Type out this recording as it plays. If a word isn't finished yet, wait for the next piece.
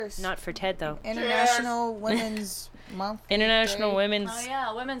Not for Ted, though. International Women's Month. International Women's... Oh,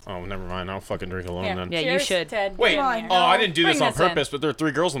 yeah, women's... Oh, never mind. I'll fucking drink alone then. Yeah, Cheers, you should. Ted. Wait. Get in Oh, here. I didn't do this Bring on this in. purpose, but there are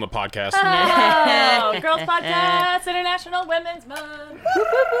 3 girls on the podcast. Oh, Girls Podcast, International Women's Month.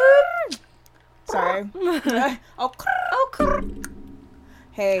 Sorry.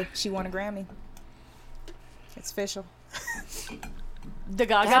 Hey, she won a Grammy. It's official. The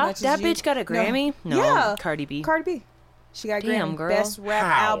Gaga? That bitch got a Grammy? No. Yeah. Cardi B. Cardi B. She got a Damn, Grammy. girl. Best rap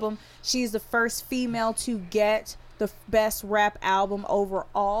How? album. She's the first female to get the best rap album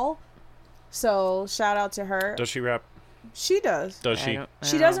overall. So shout out to her. Does she rap? She does. Does I she? don't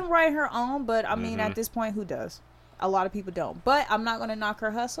She know. doesn't write her own, but I mean, at this point, who does? A lot of people don't. But I'm not going to knock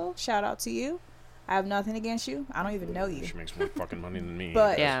her hustle. Shout out to you. I have nothing against you. I don't even know you. She makes more fucking money than me.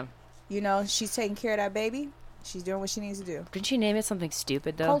 But, Yeah. you know, she's taking care of that baby. She's doing what she needs to do. Didn't she name it something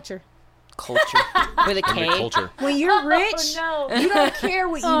stupid, though? Culture. Culture. With a K? culture. When you're rich, Oh, no. you don't care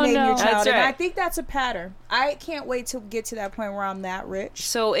what you Oh, name no. your child. That's And I right. think that's a pattern. I can't wait to get to that point where I'm that rich.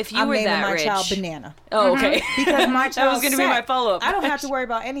 So if you I'm were naming that my rich... child Banana. Oh, okay. Because my That child was going to be my follow-up. I don't have to worry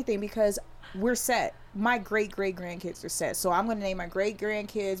about anything because we're set. My great-great-grandkids are set. So I'm going to name my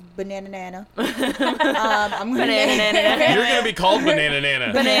great-grandkids Banana Nana. I'm going to Banana Nana. You're gonna be called Banana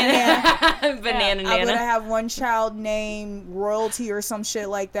Nana. Banana I'm going to Nana. have one child named Royalty or some shit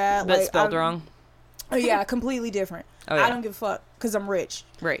like that. But like, spelled I'm- wrong. Oh, yeah, completely different. Oh, yeah. I don't give a fuck because I'm rich.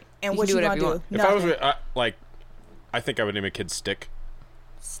 Right. And You what can you do gonna whatever do? you If I was Nothing. with, I think I would name a kid Stick.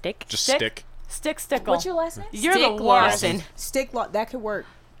 Stick? Just Stick? Stick. Stickle. What's your last name? You're Stick the worst. Larson. Stick law. That could work.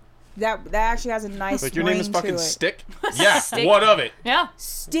 That actually has a nice Like your name is ring fucking to it. Stick? Yeah. Stick. What of it? Yeah.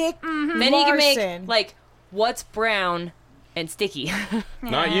 Stick. Then you can make, Larson. like, what's brown and sticky?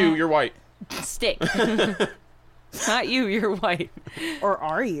 Not you. You're white. Stick. Not you, you're white. Or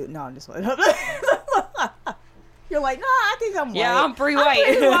are you? No, I'm just like. You're like, nah, I think I'm white. Yeah, I'm pretty I'm white.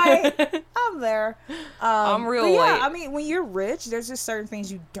 pretty white. I'm there. I'm real but yeah, white. I mean, when you're rich, there's just certain things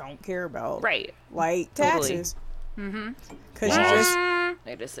you don't care about. Right. Like Totally. taxes. Because you Laws. just.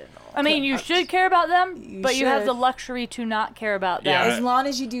 I just said no. I mean, you should care about them, You but you have should. the luxury to not care about them. Yeah. As long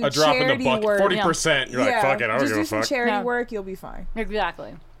as you do A drop in charity the bucket. work. 40%. You're like, fuck it. I don't just give do a some fuck. charity Yeah. work, you'll be fine.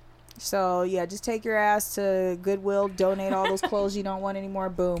 Exactly. So yeah, just take your ass to Goodwill, donate all those clothes you don't want anymore.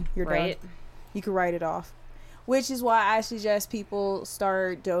 Boom, you're Right. done. You can write it off. Which is why I suggest people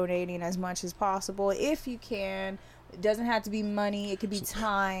start donating as much as possible if you can. It doesn't have to be money. It could be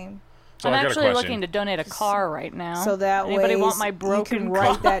time. So I'm I got a actually question. looking to donate a car right now. So that Anybody way want my you broken can car?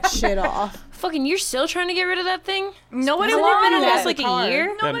 write that shit off. Fucking, you're still trying to get rid of that thing? Nobody Hasn't it wanted been it. almost like a Car. year?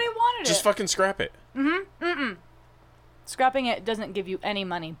 Then Nobody wanted Just it. fucking scrap it. Scrapping it doesn't give you any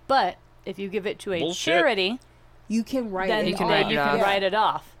money, but if you give it to a Bullshit. charity, You can write then it you can, off. write it off. write it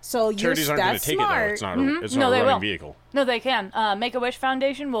off. So Charities aren't going to that's take it, though. smart. It's not No, a they running will. vehicle. No, they can. Make-A-Wish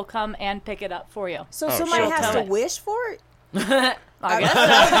Foundation will come and pick it up for you. So Oh, somebody shit. has to Totally. wish for it. I guess.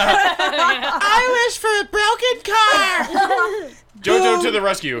 I wish for a broken car. JoJo to the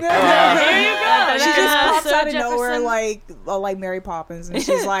rescue. Here you go. She just pops Sir out of nowhere Jefferson. like Mary Poppins, and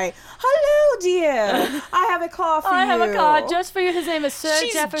she's like, "Hello, dear. I have a call for you. I have a card just for you. His name is Sir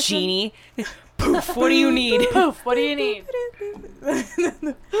She's Jefferson. Genie. Poof, what do you need? Poof, what do you need?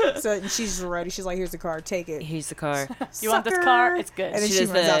 So and she's ready. She's like, "Here's the card. Take it." Here's the car. You want this Sucker. car? It's good. And then She she does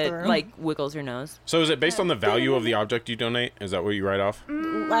runs out the the, room. like, wiggles her nose. So is it based on the value of the object you donate? Is that what you write off?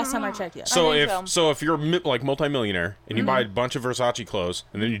 Last time I checked, yes. So think if so. if you're like multimillionaire and you buy a bunch of Versace clothes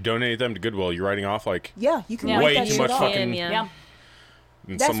and then you donate them to Goodwill, you're writing off like Yeah, you can Yeah. write way that too shit much off. fucking. Yeah. yeah.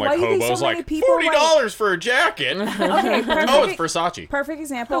 And That's some why like you think so hobo's many like people, $40 for a jacket. Okay, perfect, Oh, it's Versace perfect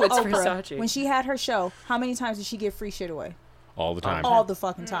example. Oh, it's Oprah. Versace. When she had her show, how many times did she give free shit away? all the time. All the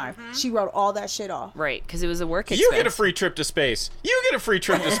fucking time. She wrote all that shit off. Right, because it was a work expense. You get a free trip to space. You get a free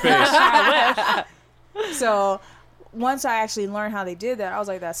trip to space. So once I actually learned how they did that, I was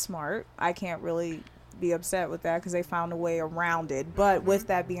like, that's smart. I can't really be upset with that because they found a way around it. But with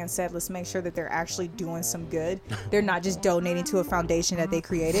that being said, let's make sure that they're actually doing some good. They're not just donating to a foundation that they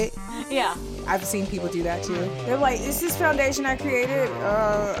created. Yeah. I've seen people do that too. They're like, "Is this foundation I created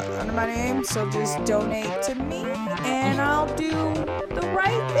under my name? So just donate to me, and I'll do the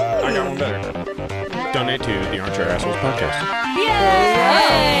right thing." I got one better. Donate to the Armchair Assholes podcast.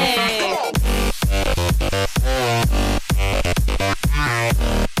 Hey!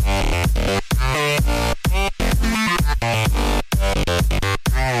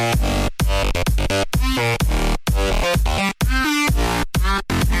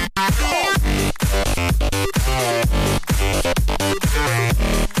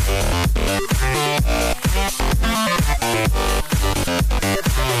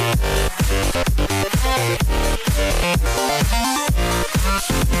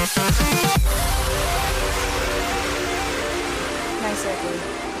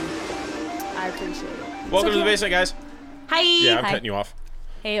 appreciate it. Welcome to the basement, guys. Hi. Yeah, I'm Hi. cutting you off.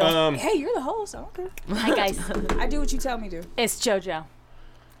 Hey, Hey, you're the host. I don't care. hi guys. I do what you tell me to. It's JoJo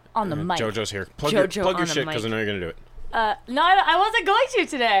on the mic. JoJo's here. Plug JoJo your on the shit because I mic. know you're gonna do it. No, I wasn't going to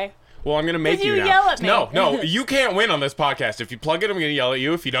today. Well, I'm gonna make Did you now. yell at me? No, you can't win on this podcast. If you plug it, I'm gonna yell at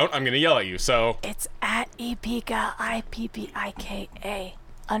you. If you don't, I'm gonna yell at you. So It's at Ipika IPPIKA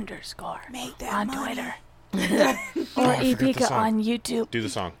 _ Make that on money. Twitter. Oh, Or I forgot the Ipika song. on YouTube. do the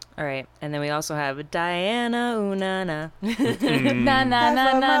song. All right, and then we also have Diana Unana. Na na Half na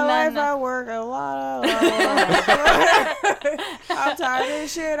of my na life na. I work a lot. I'm tired of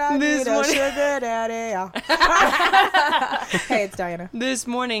shit. I This need a one- sugar daddy. Hey, it's Diana. This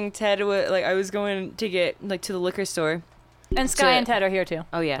morning, Ted I was going to get to the liquor store. And Sky and Ted are here too.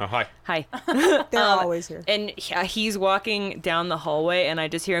 Oh yeah. Oh, hi. Hi. They're always here. And he's walking down the hallway, and I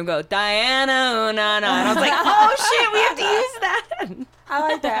just hear him go, Diana Unana. And I was like, oh shit, we have to use that. I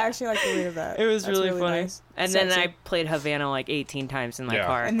like that. I actually like the read of that. It was That's really funny. nice. And then Sexy. I played Havana like 18 times in my Yeah.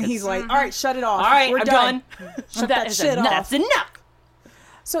 car. And 'cause- he's like, all right, shut it off. all right, We're I'm done. done. Shut That that is shit enough. off. That's enough.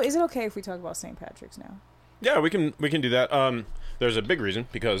 So is it okay if we talk about St. Patrick's now? Yeah, we can do that. There's a big reason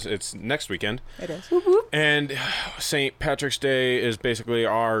because it's next weekend, It is. and St. Patrick's Day is basically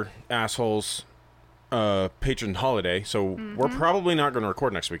our assholes' patron holiday. So we're probably not going to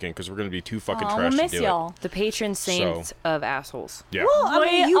record next weekend because we're going to be too fucking Oh, trash we'll to miss do y'all. The patron saint of assholes. it. Yeah. Well, I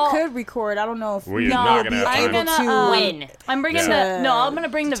mean, you We all- could record. I don't know if We're you not would gonna be have able time. to Win. I'm bringing Yeah. I'm gonna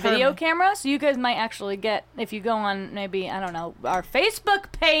bring the video Determine. camera, so you guys might actually get, if you go on maybe, I don't know, our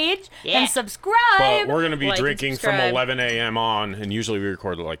Facebook page Yeah. and subscribe. But we're going to be Like and drinking from subscribe. 11 a.m. on, and usually we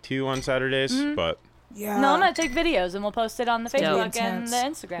record at like 2 on Saturdays. But Yeah. No, I'm gonna take videos and we'll post it on the dope. Facebook and the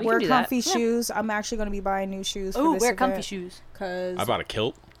Intense. Instagram. Wear do that. comfy shoes. I'm actually going to be buying new shoes for Ooh, this wear event. comfy shoes. Cause I bought a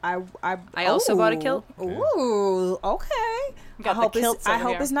kilt. I also bought a kilt. Ooh, okay. Got the kilts I over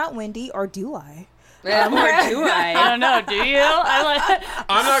hope here. it's not windy, or do I? Or do I I? don't know. Do you? I like.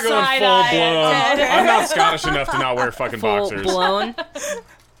 I'm not going Side full eye blown. it. I'm not Scottish enough to not wear fucking Full boxers. blown.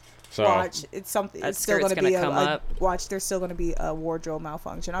 So Watch, it's something. That It's still skirt's going to be gonna come up. watch. There's still going to be a wardrobe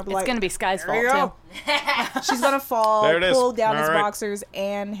malfunction. I'll be It's like, gonna be Sky's there fault you too. go. She's gonna fall, There it is. pull down his All right. boxers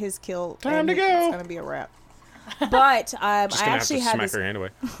and his kilt. Time and to go. It's gonna be a wrap. But I just gonna have to actually had smack this. her hand away.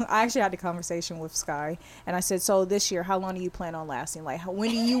 I actually had a conversation with Sky, and I said, "So this year, how long do you plan on lasting? Like, when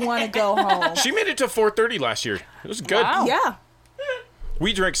do you want to go home?" She made it to 4:30 last year. It was good. Wow. Yeah,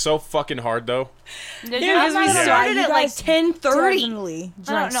 We drank so fucking hard though. Did Yeah, because we gonna lie, started you at like guys 10:30. definitely I drank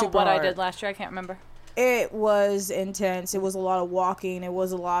don't know super what hard. I did last year. I can't remember. It was intense. It was a lot of walking. It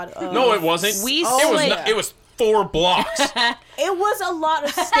was a lot of. No, it wasn't. We it was. slid- Not, it was 4 blocks. It was a lot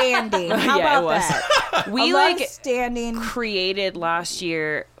of standing. How Yeah, it about was. that? We a lot like of standing. created last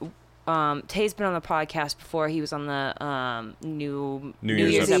year. Tay's been on the podcast before. He was on the New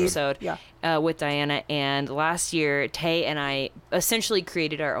Year's episode. episode Yeah. with Diana. And last year, Tay and I essentially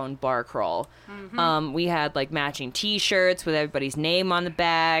created our own bar crawl. We had like matching T-shirts with everybody's name on the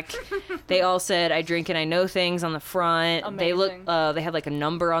back. They all said "I drink and I know things" on the front. They look. Amazing. They had like a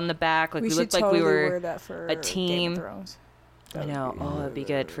number on the back. Like we should looked like totally we were wear that for a Game of team. Thrones. I know. Oh, that'd be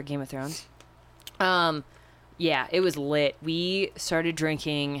good for Game of Thrones. Yeah, it was lit. We started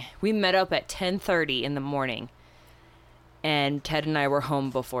drinking. We met up at 10:30 in the morning, and Ted and I were home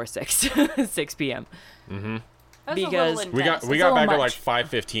before 6 p.m. That was Because a little we intense. got It's a little back at like much.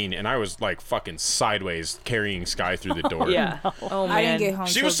 5:15, and I was like fucking sideways carrying Sky through the door. Yeah. Oh man. I didn't get home.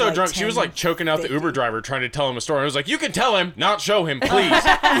 She till was so like drunk. She was like choking out the 10:50. Uber driver trying to tell him a story. I was like, "You can tell him, not show him, please."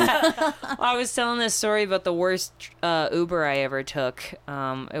 I was telling this story about the worst Uber I ever took.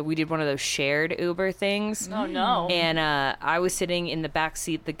 We did one of those shared Uber things. Oh no. And I was sitting in the back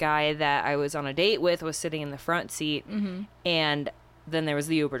seat. The guy that I was on a date with was sitting in the front seat. And then there was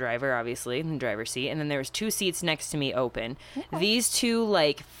the Uber driver, obviously, in the driver's seat. And then there was 2 seats next to me open. These 2,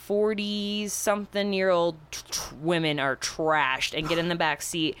 like, 40-something-year-old women are trashed and get in the back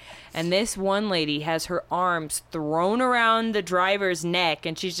seat. And this one lady has her arms thrown around the driver's neck.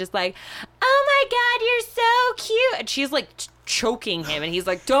 And she's just like, "Oh, my God, you're so cute." And she's, like, choking him. And he's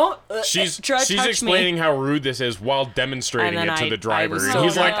like, "Don't She's touch explaining me." how rude this is while demonstrating And it then to the driver. was And so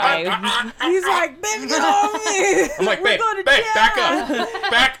he's like, mad. He's like, "Baby, get on me." I'm like, We're babe, gonna babe, back die."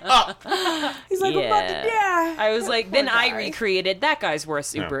 up, back up. He's like, "I'm about to die." I was like, then I guy. recreated that guy's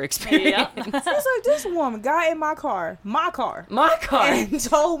worst Yeah. Uber experience. He's like, this woman got in my car, My car. and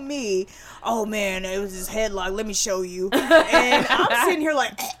told me, "Oh man, it was his headlock. Let me show you." And I'm sitting here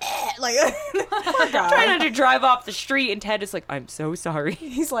like, like, poor guy. Trying not to drive off the street, and Ted is like, like, I'm so sorry.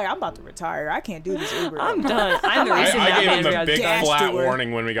 He's like, I'm about to retire. I can't do this Uber. I'm done. I'm the reason I that gave him man a got big dash flat to her.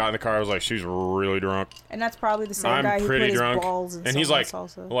 warning when we got in the car. I was like, she's really drunk. And that's probably the same guy I'm who put pretty his drunk. balls in And he's someone's like,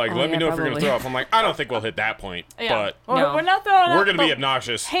 salsa. Oh, let me yeah, know if you're going probably. to throw up. I'm like, I don't think we'll hit that point. Yeah. But No. We're not throwing we're up, going to be but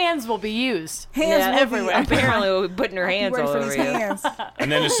obnoxious. hands will be used. Hands Yeah, will be everywhere. Apparently, we'll be putting her Be hands ready all for over these you. hands.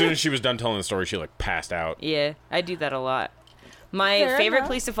 And then as soon as she was done telling the story, she like passed out. Yeah, I do that a lot. My Fair favorite enough.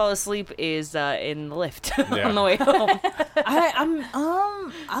 place to fall asleep is in the lift Yeah. on the way home.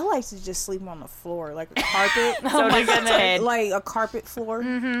 I like to just sleep on the floor, like a carpet. So does Ted. Like a carpet floor,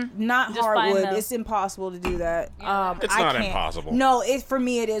 not Just find hardwood. the- It's impossible to do that. It's I not can't. impossible. No, for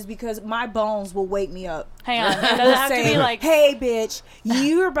me it is because my bones will wake me up. Hang on. Does it Will have to say, be like "Hey, bitch,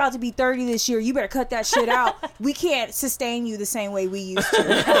 you're about to be 30 this year. You better cut that shit out. We can't sustain you the same way we used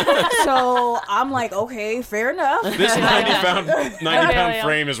to." So I'm like, okay, fair enough. This 90-pound Yeah.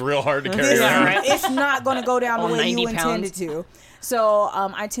 frame is real hard to carry This- around. It's not going to go down the All way you 90 pounds. intended to. So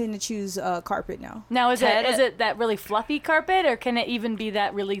I tend to choose carpet now. now? Is Ted- it that really fluffy carpet, or can it even be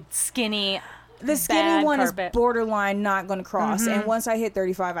that really skinny? The skinny Bad one carpet. is borderline not going to cross, and once I hit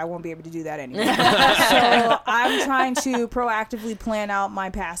 35, I won't be able to do that anymore. So I'm trying to proactively plan out my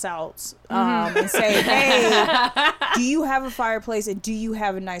pass outs and say, hey, do you have a fireplace and do you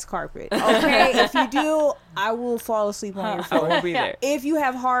have a nice carpet? Okay, if you do, I will fall asleep on your I floor. won't be there. If you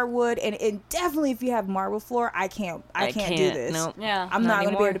have hardwood and definitely if you have marble floor, I can't do this. No. Yeah. I'm not going to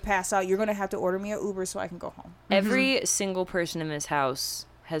be anymore. able to pass out. You're going to have to order me an Uber so I can go home. Every single person in this house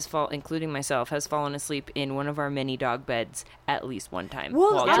including myself, has fallen asleep in one of our mini dog beds at least one time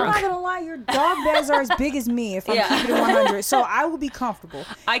Well, while I'm drunk. not gonna lie, your dog beds are as big as me if I'm Yeah. keeping it 100. So I will be comfortable.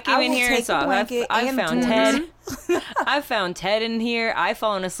 I came in will here take and saw. the blanket I and the found tools. Ted. I found Ted in here. I've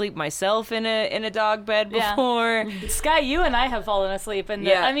fallen asleep myself in a dog bed Yeah. before. Sky, you and I have fallen asleep, and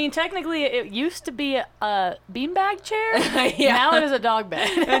Yeah. I mean, technically, it used to be a beanbag chair. Yeah. Now it is a dog bed.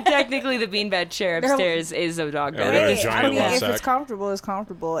 And technically, the beanbag chair upstairs is a dog Yeah, we bed. got a Hey, giant I mean, love if sack. it's comfortable, it's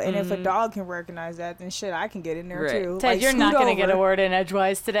comfortable. And if a dog can recognize that, then shit, I can get in there Right. too. Ted, Like, you're not scoot going to get a over. word in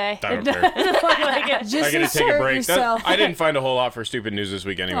edgewise today. I don't care. Like it- Just I gotta take a insert break. That- yourself. I didn't find a whole lot for stupid news this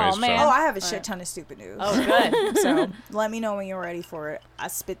week, anyways. Oh, man. Oh, I have a shit ton of stupid news. oh, good. So let me know when you're ready for it. I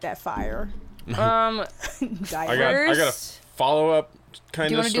spit that fire. Um, I got a First- follow up kind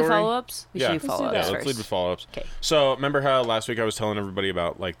do you of want to story. do follow-ups? We Yeah. should do Let's follow-ups Yeah, first. let's lead with follow-ups. 'Kay. So remember how last week I was telling everybody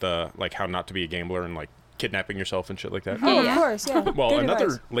about like how not to be a gambler and like kidnapping yourself and shit like that? Oh, yeah. of course, yeah. Well, Good another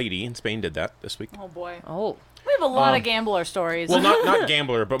advice. lady in Spain did that this week. Oh, boy. Oh, We have a lot of gambler stories. Well, not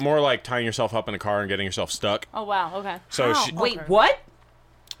gambler, but more like tying yourself up in a car and getting yourself stuck. oh, wow. Okay. So How? she, wait, Okay. what?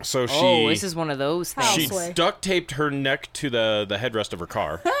 so she, Oh, this is one of those things. she Houseway. duct taped her neck to the headrest of her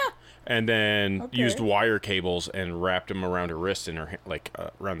car, and then Okay. used wire cables and wrapped them around her wrist and her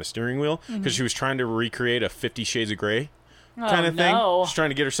around the steering wheel because she was trying to recreate a 50 Shades of Grey kind of thing. no. She's trying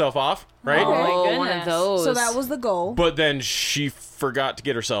to get herself off, right? Oh, my Oh, one of goodness. those. So that was the goal. But then she forgot to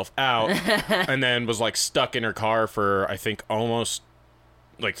get herself out and then was like stuck in her car for I think almost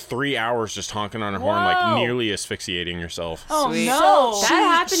like 3 hours just honking on her horn, like Whoa. nearly asphyxiating herself. Oh, Sweet. no. That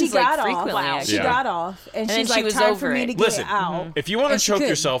happens, she like, got off. frequently, Wow. actually. She Yeah. got off, and then she's she like, was "Time over for me it. to Listen, get out." If you want to And she choke couldn't.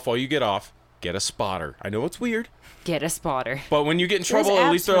 yourself while you get off, get a spotter. I know it's weird, Get a spotter. but when you get in There's trouble, at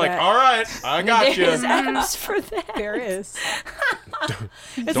apps least they're for like, that. "All right, I got you. There's apps for that. There is.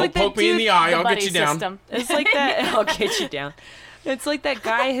 It's Don't like that poke me in dude- the eye. The I'll get buddy you down." system. It's like that. I'll get you down. It's like that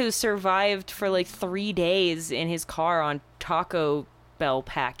guy who survived for like 3 days in his car on Taco Bell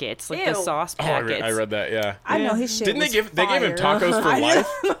packets, like the Ew. sauce Oh, packets. I read that. Yeah. I know his shit. Didn't they was give they gave him fire. tacos for I know.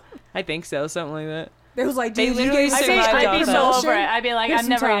 life? I think so, something like that. They was like, They dude, you literally get survived I'd be Taco so Bell. over it. I'd be like, Here's I'm some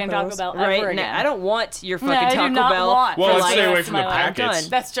never eating tacos. Taco Bell Right? ever Nah, again. I don't want your fucking Yeah, I do Taco not Bell. want Well, for let's like stay the away rest from of the my life. I'm done. packets.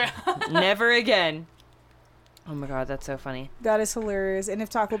 That's true. Never again. Oh my god, that's so funny. That is hilarious. And if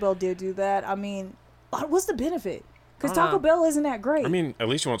Taco Bell did do that, I mean, what's the benefit? Because I don't Taco know. Bell isn't that great. I mean, at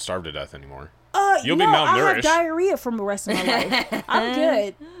least you won't starve to death anymore. you'll be I have malnourished. diarrhea from the rest of my life. I'm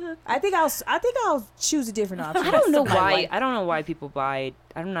good. I think I'll choose a different option. I don't know My why. life. I don't know why people buy.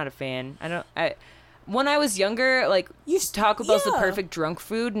 I'm not a fan. When I was younger, like Taco Bell's the yeah. perfect drunk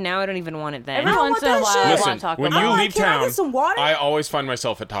food. Now I don't even want it then. Every I don't once want in a that while, shit. I Listen, want Taco when Bell. you I'm like, leave can I town, get some water? I always find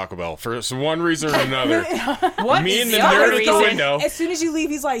myself at Taco Bell for some one reason or another. What Me is and the other nerd at the reason? window. As soon as you leave,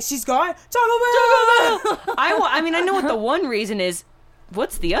 he's like, she's gone. Taco Bell. I mean, I know what the one reason is.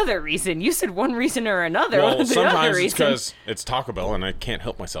 What's the other reason? You said one reason or another. Well, What's the other sometimes it's reason? because it's Taco Bell and I can't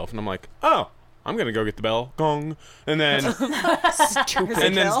help myself, and I'm like, oh, I'm gonna go get the bell, gong, and then Stupid.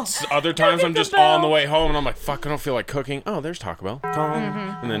 and then bell? other times get I'm the just on the bell. way home, and I'm like, fuck, I don't feel like cooking. Oh, there's Taco Bell,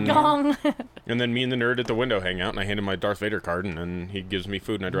 gong, and then Gong. And then me and the nerd at the window hang out, and I hand him my Darth Vader card, and then he gives me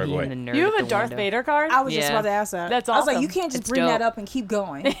food, and I drive Me away. and the nerd You have at a the Darth window. Vader card? I was just Yeah. about to ask that. That's I was like, awesome. you can't just It's bring that dope. up and keep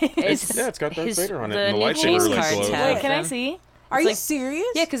going. It's Yeah, it's got Darth Vader on it, the and the new lightsaber Chase like cards glows. have Wait, can I them. see? Are It's you like- serious?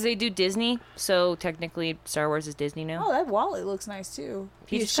 Yeah, because they do Disney, so technically Star Wars is Disney now. Oh, that wallet looks nice too.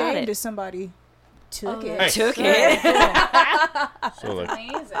 He Be just got ashamed it. if somebody took it. Hey. Took it. So like,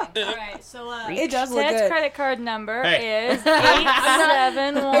 Amazing. All right, so It does look Ted's good. credit card number Hey. is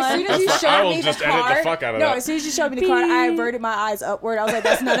 871. As soon as you That's fine. I showed will me the just edit the card, fuck out of no, that. as soon as you showed me the card, I averted my eyes upward. I was like,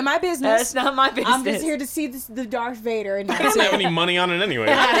 "That's none of my business. That's not my business. I'm just here to see the Darth Vader." And I that's don't have it. any money on it anyway.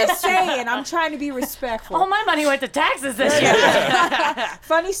 I'm just saying. I'm trying to be respectful. All my money went to taxes this year.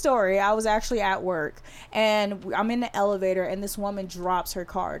 Funny story. I was actually at work and I'm in the elevator and this woman drops her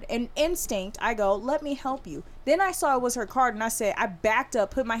card. And instinct, I go, "Let me help you." Then I saw it was her card and I backed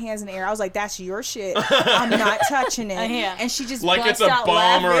up, put my hands in the air. I was like, "That's your shit. I'm not touching it." Yeah. And she just Like busts it's a out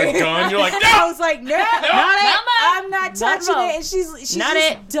bomb or a laughing. gun. You're like, I no! was like, "No, I'm not touching no. it." And she's Not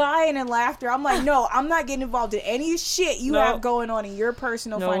just it. dying in laughter. I'm like, "No, I'm not getting involved in any shit you No. have going on in your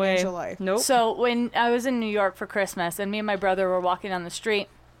personal No way. financial life." Nope. So when I was in New York for Christmas and me and my brother were walking down the street,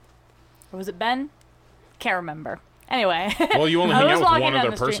 or was it Ben? Can't remember. Anyway. Well, you only I hang was out with walking one down other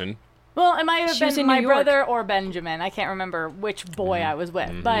the street. person. Well, it might have She was been in my New York. brother or Benjamin. I can't remember which boy I was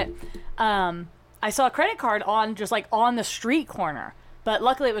with. But I saw a credit card on just like on the street corner. But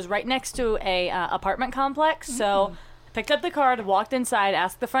luckily it was right next to a apartment complex. So I picked up the card, walked inside,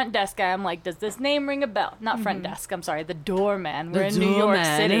 asked the front desk guy, I'm like, "Does this name ring a bell?" Not front desk, I'm sorry, the doorman. We're in New York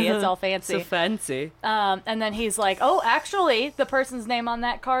City. It's all fancy. So fancy. And then he's like, "Oh, actually, the person's name on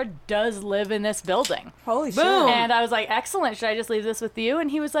that card does live in this building." Holy Boom. shit. And I was like, "Excellent. Should I just leave this with you?"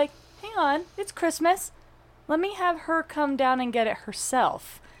 And he was like, "Hang on, it's Christmas. Let me have her come down and get it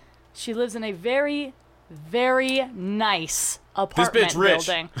herself." She lives in a very, very nice apartment bitch rich.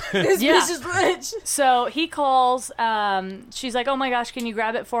 building. This Yeah. bitch is rich. So he calls. She's like, "Oh my gosh, can you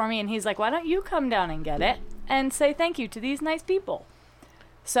grab it for me?" And he's like, "Why don't you come down and get it and say thank you to these nice people?"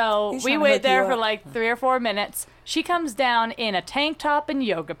 So He's we trying to wait hook there you for up. like 3 or 4 minutes. She comes down in a tank top and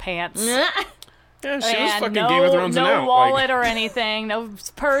yoga pants. Yeah, she was And fucking no, Game of Thrones no out. wallet Like, or anything, no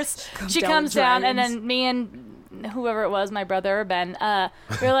purse. She down comes with down, and dragons. then me and whoever it was, my brother or Ben,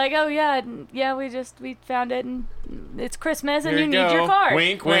 we're like, "Oh yeah, we found it, and it's Christmas, and Here you you need your go. card."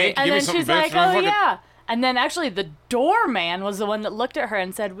 Wink, wink. And Give me then something, she's bitch. like, I'm "Oh fucking- yeah." And then actually the doorman was the one that looked at her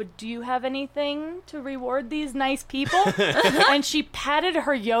and said, "Do you have anything to reward these nice people?" And she patted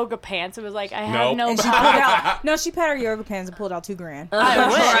her yoga pants. It was like, "I have Nope. no And she pulled out. No, she pat her yoga pants and pulled out $2,000. I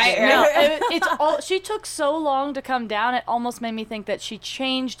wish. Right, No, it's all. She took so long to come down. It almost made me think that she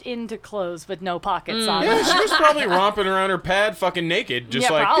changed into clothes with no pockets on. Yeah, them. she was probably romping around her pad, fucking naked, just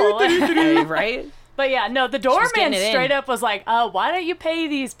Yeah, like. probably. Hey, right? But yeah, no. The doorman getting it in. straight up was like, "Why don't you pay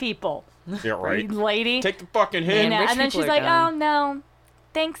these people, Yeah, right. lady?" Take the fucking You hint. know, rich and then people she's are like, dumb. "Oh no,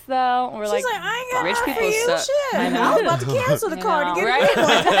 thanks though." And we're She's like, "I ain't got Rich none people for you." suck. Shit. I know. I was about to cancel the card and know, get right? a new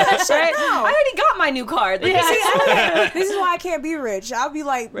one. Shit, Right? no. I already got my new card. Like, This is why I can't be rich. I'll be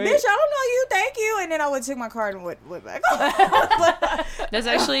like, Right. "Bitch, I don't know you. Thank you." And then I would take my card and went back. That's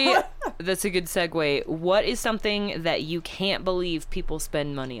actually that's a good segue. What is something that you can't believe people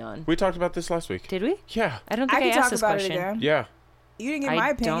spend money on? We talked about this last week. Did we? Yeah. I don't I think I, can asked talk this about question. it again. Yeah. You didn't get I my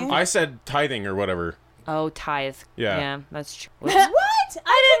don't opinion. I said tithing or whatever. Oh, tithe. Yeah. That's true. What?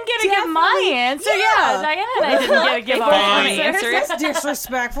 I didn't get to give my Definitely- answer. yeah. Yeah, Diana and I didn't get to give our Fine. answers. Answer. That's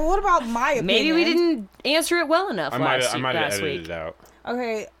disrespectful. What about my opinion? Maybe we didn't answer it well enough I might have last edited week. it out.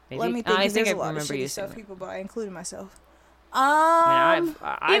 Okay, Maybe. let me think. I 'Cause think there's I a lot of remember you shitty stuff saying people buy, including myself. I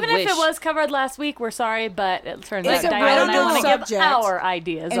Even wish. if it was covered last week, we're sorry, but it turns It's out a Diana and I random want to give subject. our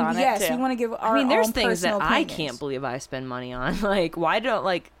ideas And on yes, it too. we want to give our I mean, there's own things that personal I opinions. can't believe I spend money on. Like,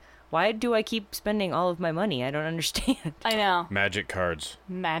 why do I keep spending all of my money? I don't understand. I know. Magic cards.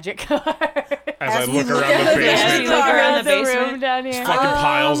 Magic card. As I As look we look around at the the As basement. you look around the basement. room down here. Fucking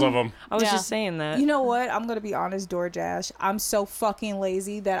piles of them. I was Yeah. just saying that. You know what? I'm gonna be honest, DoorDash. I'm so fucking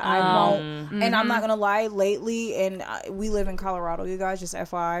lazy that I Oh. won't. And I'm not gonna lie. Lately, and we live in Colorado, you guys. Just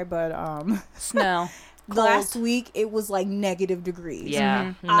FYI, but Snow. last week it was like negative degrees.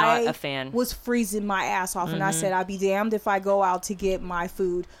 yeah, not I a fan. was freezing my ass off, and I said, "I'd be damned if I go out to get my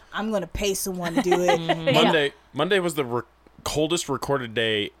food. I'm gonna pay someone to do it." Monday was the coldest recorded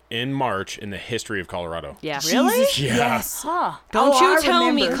day in March in the history of Colorado. Yeah. Really? Yeah. Yes. Huh. Don't Oh, you I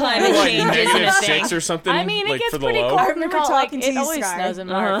tell me remember. climate Like change isn't a thing. -6 or something. I mean, it like, gets for the pretty low. cold. I remember talking to it you, always Sky. snows in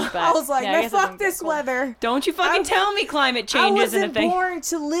March. But I was like, yeah, I man, guess it doesn't fuck get this cold. weather. Don't you fucking tell me climate I change isn't a wasn't thing. born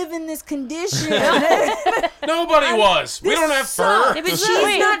to live in this condition. Nobody was. We this don't have sucks. fur. Yeah, but she's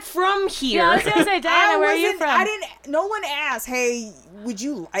Wait. not from here. Yeah, I was gonna say, Diana, where are you wasn't- from? I didn't. No one asked. Hey, would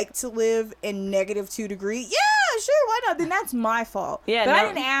you like to live in -2 degrees? Yeah, sure. Why not? Then that's my fault. Yeah, but I no.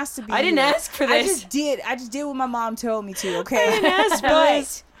 didn't ask to be. I didn't here. ask for I this. just did. I just did what my mom told me to. Okay. I didn't ask for But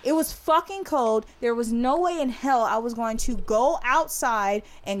this. it was fucking cold. There was no way in hell I was going to go outside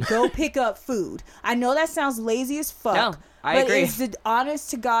and go pick up food. I know that sounds lazy as fuck. No, I but agree. it's the honest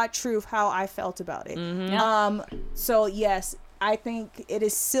to God truth how I felt about it. Yeah. So yes, I think it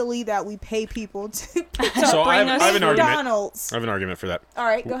is silly that we pay people to pick up So I have an argument. McDonald's. I have an argument for that. All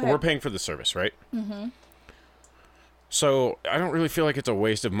right, go ahead. We're paying for the service, right? Mm-hmm. So I don't really feel like it's a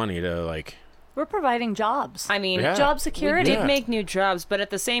waste of money to like We're providing jobs. I mean, Yeah. Job we security. did Yeah. make new jobs, but at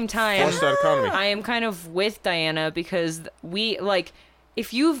the same time, force that economy. I am kind of with Diana because we like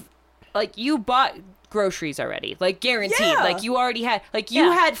if you've like you bought groceries already, like guaranteed, Yeah. like you already had, like you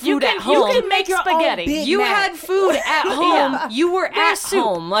Yeah. had food at You home. can make your own spaghetti. Big You Mac. had food at home. Yeah. You were at soup.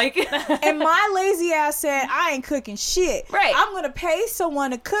 home. Like And my lazy ass said, I ain't cooking shit. Right. I'm going to pay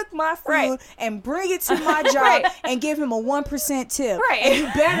someone to cook my food Right. and bring it to my job Right. and give him a 1% tip. Right. And you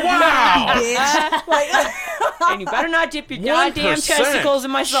better Wow. not, bitch. Like, and you better not dip your goddamn 1%. testicles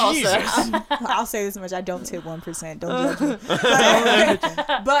in my salsa. Jesus. I'll say this much. I don't tip 1%. Don't judge me.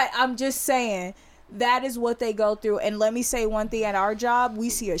 But I'm just saying. That is what they go through. And let me say one thing, at our job, we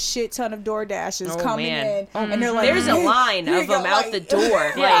see a shit ton of door dashes Oh, coming man. in. And they're like, There's a line here of you go, them out like- the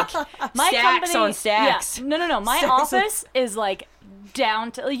door. Yeah. Like My stacks company, on stacks. Yeah. No. My Stacks. office is like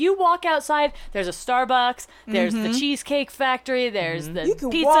down to you walk outside. There's a Starbucks. There's the Cheesecake Factory. There's the You can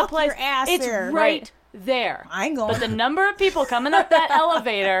pizza walk place. your ass it's there. right there. I ain't going. But the number of people coming up that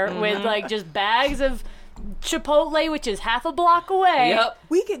elevator with like just bags of Chipotle, which is half a block away. Yep.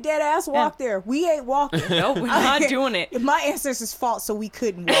 We could dead ass walk there. We ain't walking. Nope, we're not doing it. My ancestors' fault, so we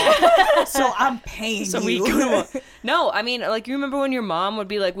couldn't walk. So I'm paying So you. we couldn't. No, I mean, like, you remember when your mom would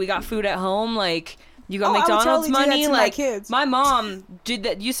be like, "We got food at home," like. You got Oh, I would McDonald's totally do that money, to my like kids. my mom did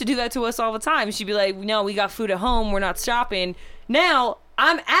that. Used to do that to us all the time. She'd be like, "No, we got food at home. We're not shopping." Now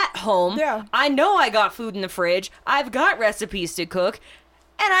I'm at home. Yeah. I know I got food in the fridge. I've got recipes to cook,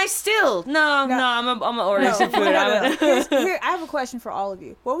 and I still I'm gonna order No, some food. no. Here, I have a question for all of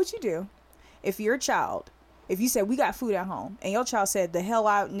you. What would you do if your child, if you said we got food at home, and your child said the hell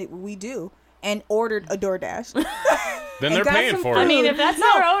out we do, and ordered a DoorDash? Then and they're got paying some for I it. mean, if that's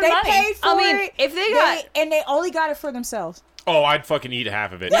their own they money. paid for I mean, it. if they got- and they only got it for themselves. Oh, I'd fucking eat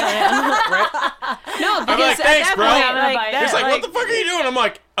half of it. No, I'm because like, at "Thanks, that bro." point, I'm gonna like, buy it. It's that, like, what the fuck are you doing? I'm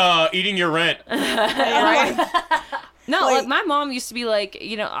like, eating your rent. No, Like- like my mom used to be like,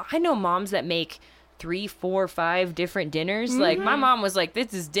 I know moms that make 3, 4, 5 different dinners. Like my mom was like,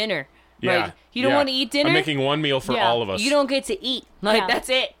 "This is dinner. Yeah. Like you don't yeah. want to eat dinner. I'm making one meal for Yeah. all of us. You don't get to eat. Like Yeah. that's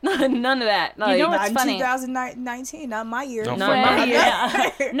it. None of that. Like, know Not what's in funny? 2019, not my year. No, Not fuck my that.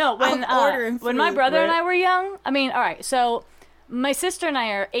 year. Yeah. No, when I'm ordering when my food, brother and right? I were young, I mean, all right, so my sister and I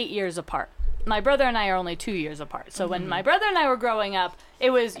are 8 years apart. My brother and I are only 2 years apart. So when my brother and I were growing up,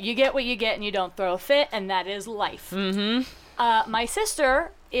 it was you get what you get and you don't throw a fit, and that is life. Mm-hmm. My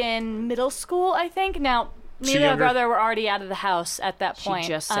sister in middle school, I think. Now, me and my younger? brother were already out of the house at that She point.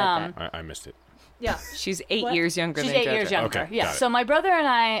 just said that. I missed it. Yeah. She's 8 What? years younger She's than 8 Jojo. years younger. Okay, Yeah. got it. So my brother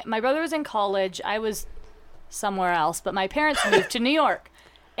was in college. I was somewhere else, but my parents moved to New York.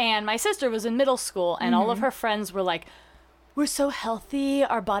 And my sister was in middle school, and all of her friends were like, "We're so healthy.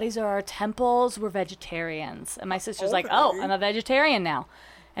 Our bodies are our temples. We're vegetarians." And my sister's like, "Oh, I'm a vegetarian now."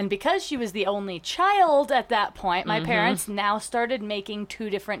 And because she was the only child at that point, my parents now started making 2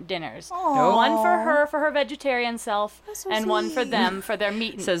 different dinners. One for her vegetarian self, so and one for sweet. them for their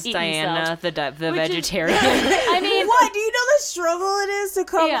meat and Says eating Diana, selves. the Which is- vegetarian. I mean, What? Do you know the struggle it is to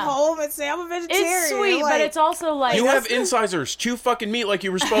come Yeah. home and say I'm a vegetarian? it's sweet, Like, but it's also like You have incisors. Chew fucking meat like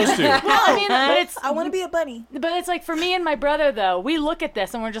you were supposed to. Well, I mean, but I want to be a bunny. it's like for me and my brother though, we look at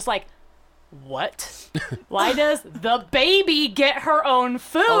this and we're just like, what? Why does the baby get her own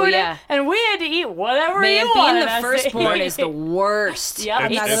food? Oh, yeah. And we had to eat whatever Man, you being wanted the us to firstborn eat. is the worst. Yep.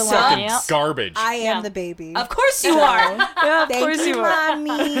 I'm It's, not It gonna it's lie. fucking Yep. garbage. I am Yeah. the baby. Of course you are. Yeah, of Thank course you, you are.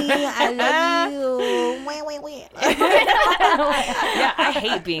 mommy. I love you. Wait. Yeah, I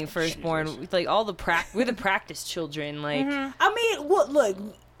hate being firstborn. Like all we're the practice children. Like I mean, look,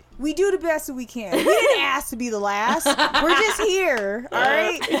 we do the best that we can. We didn't ask to be the last. We're just here, all right?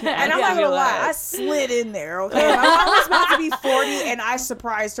 right? And I'm not gonna lie, I slid in there. Okay, my mom was about to be 40, and I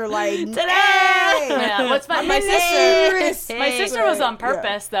surprised her like, hey, Yeah, what's my sister? My Hey. sister was on Yeah.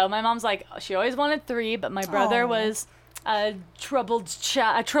 purpose though. My mom's like, she always wanted 3, but my brother Aw. was a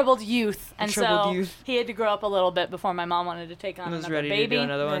troubled youth, and troubled so youth. he had to grow up a little bit before my mom wanted to take on was another ready baby. to do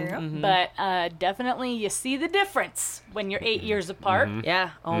another one. There you go. Mhm. But definitely, you see the difference when you're 8 years apart.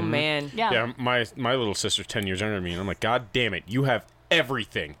 Yeah. Oh man. Yeah. Yeah, my little sister's 10 years younger than me, and I'm like, God damn it, you have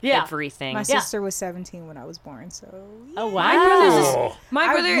everything. Yeah. Everything. My sister was 17 when I was born, so Oh wow. My brother's is- Oh, My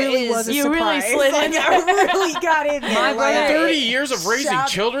I brother really is. was a You really surprise. slid Like, in there. I really got in there. My Like, brother- 30 years of raising Shout-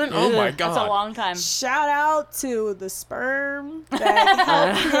 children? Oh my God. That's a long time. Shout out to the sperm that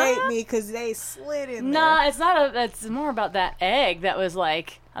helped create me because they slid in there. Nah, it's not a. It's more about that egg that was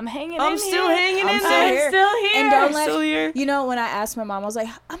like, I'm hanging I'm in still here. hanging I'm in still there. here. Still here. And don't let, Still here. you know, when I asked my mom, I was like,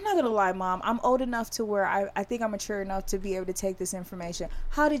 I'm not gonna lie, Mom, I'm old enough to where I think I'm mature enough to be able to take this information.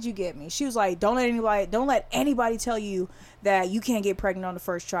 How did you get me? She was like, don't let anybody tell you that you can't get pregnant on the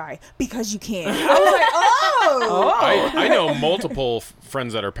first try, because you can. I was like, oh, I know multiple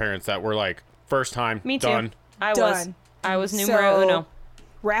friends that are parents that were like, first time, Me too. done. I Done. was numero So- uno.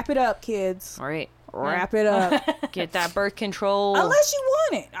 wrap it up, kids. All right. Wrap it up. Get that birth control. Unless you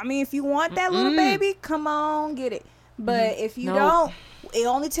want it. I mean, if you want that little baby, come on, get it. But if you No. don't, it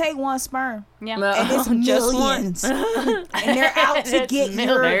only take one sperm. Yeah. And it's Just one. millions. And they're out to It's get your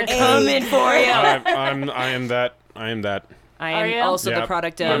millions. They're coming egg. for you. I am that. I Are am you? also the Yep.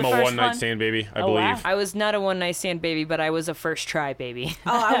 product I'm of. a first one night one? stand baby, I Oh, believe. wow. I was not a one night stand baby, but I was a first try baby.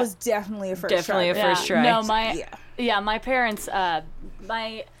 Oh, I was definitely a first Definitely try. a first try. No, Yeah. my parents,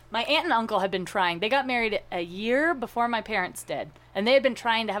 my aunt and uncle had been trying. They got married a year before my parents did, and they had been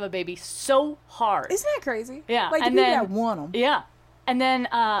trying to have a baby so hard. Isn't that crazy? Yeah, Like the and people then- that want them. Yeah. And then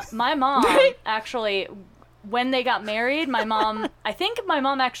my mom Right. actually, when they got married, I think my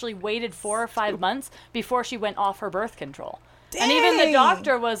mom actually waited 4 or 5 months before she went off her birth control. And even the Dang.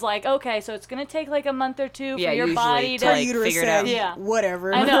 doctor was like, okay, so it's going to take like a month or two Yeah, for your usually body to, to. Her like, uterus figure it said, out. Yeah.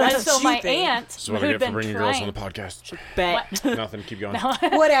 whatever. I know. And That's so what my you think. aunt, This is what I who'd get for been bringing girls on trying. the podcast. Bet. Nothing, keep going.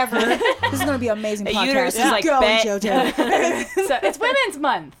 Whatever. This is going to be an amazing A podcast. uterus is Keep like, going, bet. JoJo. So it's Women's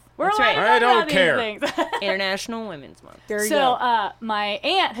Month. We're That's allowed right. to I talk don't about these care. things. International Women's Month. There you So go. my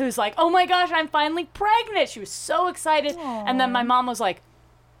aunt, who's like, oh my gosh, I'm finally pregnant. She was so excited. And then my mom was like,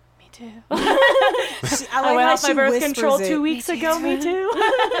 me too. I I like went how off my she birth whispers control it. 2 weeks ago. Me too.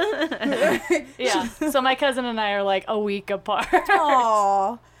 Yeah. So my cousin and I are like a week apart.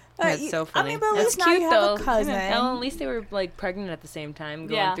 Aw. That's so funny. I mean, but at That's least now cute you though. have a cousin. Well, at least they were like pregnant at the same time,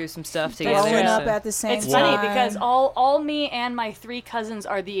 going Yeah. through some stuff That's together. Growing true. up so- at the same It's time. funny because all me and my 3 cousins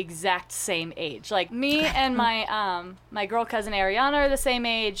are the exact same age. Like me and my girl cousin Ariana are the same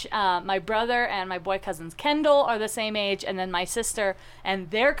age. My brother and my boy cousins Kendall are the same age, and then my sister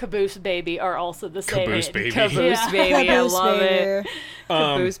and their caboose baby are also the same Caboose age. baby. Caboose Yeah. baby, I Caboose love it. baby.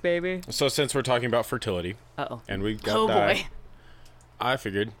 Caboose baby. So since we're talking about fertility, Uh-oh. and we got Oh that, boy. I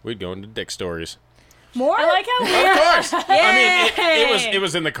figured we'd go into dick stories. More? I like how Of course. I mean, Yay! it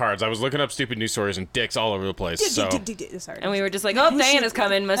was in the cards. I was looking up stupid news stories and dicks all over the place. So Sorry. And we were just like, oh, Diana's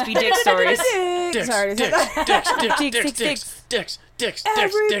coming. Must be dick stories. dicks, Sorry. dicks, dicks, dicks, dicks, Dicks, dicks, dicks, dicks,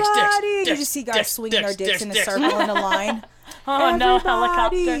 Everybody. You dicks, just see guys dicks, swinging their dicks, dicks in a dicks. circle in a line. oh no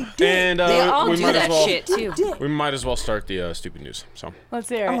Everybody, helicopter. dick, And They all we do might as that well shit too. dick. we might as well start the stupid news. So Let's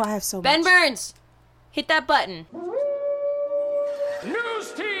hear it. Oh, I have so Ben much. Burns, hit that button.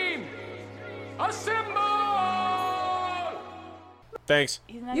 News team, assemble! thanks.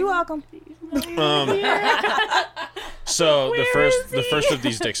 You're welcome. So the first of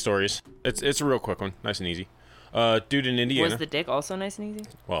these dick stories. It's a real quick one, nice and easy. Dude in Indiana. Was the dick also nice and easy?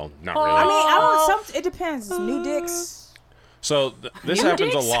 Well, not I really. mean, I don't. It depends. New dicks. So this New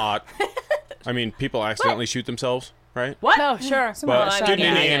happens dicks? a lot. I mean, people accidentally shoot themselves, right? What? No, sure. Somebody But shot dude in me. yeah,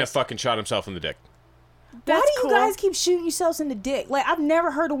 I Indiana guess. fucking shot himself in the dick. Why That's do you cool. guys keep shooting yourselves in the dick? Like, I've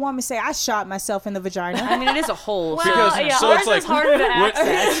never heard a woman say, "I shot myself in the vagina." I mean, it is a hole. Well, Because- yeah, so ours it's like- is harder to access. So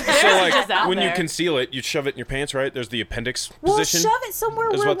Theirs is just like out when you there. conceal it, you shove it in your pants, right? There's the appendix Well, position. shove it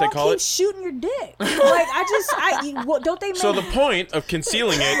somewhere is where what it they won't call keep it. shooting your dick. Like, don't they make? So the point of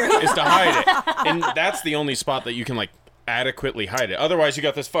concealing it is to hide it, and that's the only spot that you can like adequately hide it. Otherwise, you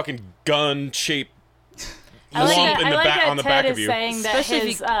got this fucking gun-shaped I like lump that, in I the like back that on the Ted back is of you. saying that Especially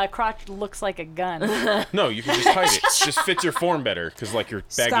if his crotch looks like a gun. No, you can just hide it. It just fits your form better because like your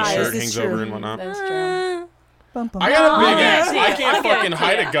baggy Sky, shirt is this hangs true? over and whatnot. That's true. Bum, bum, I got a bum. big ass. see I it. can't Okay, fucking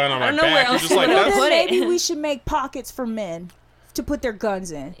hide yeah. a gun on my don't know where back. You're else just you like would Well, have that's. then put it. maybe we should make pockets for men to put their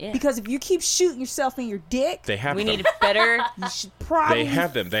guns in. Yeah. Because if you keep shooting yourself in your dick, They have We them. need better. you should probably. They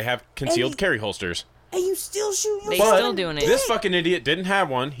have them. They have concealed Any- carry holsters. And you still shooting They your But still doing it. This fucking idiot didn't have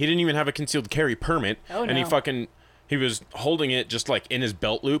one. He didn't even have a concealed carry permit. Oh, and no. he was holding it just like in his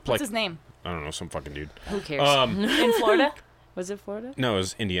belt loop. What's like his name? I don't know, some fucking dude. Who cares? In Florida? Was it Florida? No, it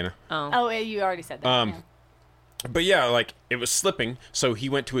was Indiana. Oh, you already said that. yeah. But yeah, like it was slipping, so he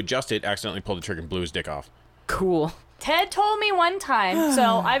went to adjust it, accidentally pulled the trigger and blew his dick off. Cool. Ted told me one time, so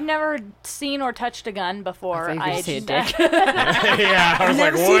I've never seen or touched a gun before. I thought you were gonna say a dick. Yeah, I was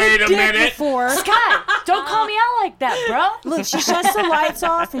like, Never seen wait a dick minute. before. Sky, don't call me out like that, bro. Look, she shuts the lights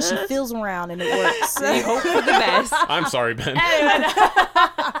off and she feels around and it works. Hope for the best. I'm sorry, Ben.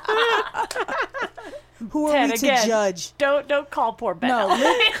 Who are Ted, we to again. judge? Don't call poor Ben.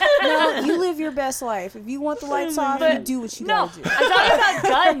 No, you live your best life. If you want the lights off, you do what you No, gotta do. I'm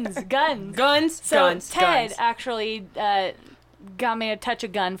talking about guns. Guns. So guns. Ted guns. actually got me to touch a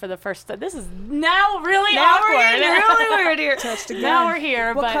gun for the first time. This is now really Now awkward. we're getting really weird here. Touched a gun. Now we're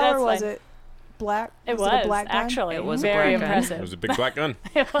here, What but color that's was fine. it? Black? It a was black gun? actually It was a very black gun. It impressive. was a big black gun.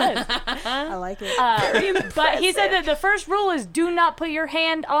 It was. I like it. But he said that the first rule is do not put your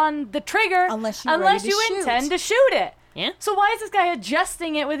hand on the trigger Unless you're ready to you shoot. intend to shoot it. Yeah. So why is this guy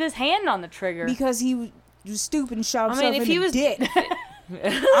adjusting it with his hand on the trigger? Because he was stupid and shot I himself mean, if in he the was- dick.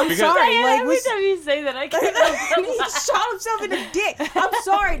 I'm Because- sorry. Diana, Like, every time you say that, I can't. he shot himself in the dick. I'm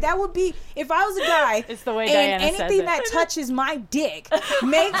sorry. That would be if I was a guy. It's the way and Diana says anything it. that touches my dick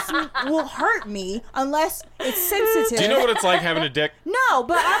will hurt me unless it's sensitive. Do you know what it's like having a dick? No,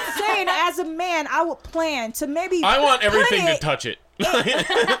 but I'm saying as a man, I would plan to maybe. I want put everything to it- touch it.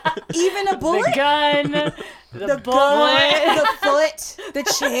 Even a bullet. The gun, the bullet. gun, the foot, the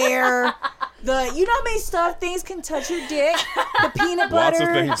chair, you know how many stuff things can touch your dick? The peanut butter. Lots of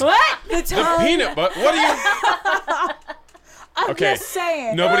things. What? The tongue. Peanut butter. What are you? I'm Okay. just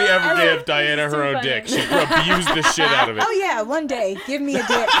saying. Nobody ever gave Diana her own funny. dick. She abused the shit out of it. Oh yeah, one day, give me a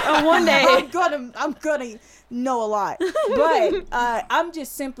dick. One day. I'm gonna know a lot. But I'm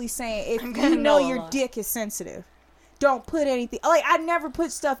just simply saying, if you gonna know know a your lot. dick is sensitive, don't put anything. Like I never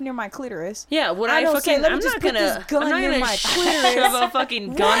put stuff near my clitoris. Yeah, would I I, don't fucking? say, let me I'm just not put gonna. this gun I'm not near gonna my shove clitoris. a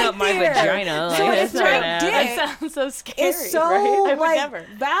fucking gun Right up my there. vagina. So Like, if that's not my gonna happen. dick- That sounds so scary. It's so right? I would like never.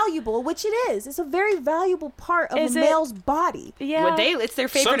 valuable, which it is. It's a very valuable part of Is a it? male's body. Yeah. Would they? It's their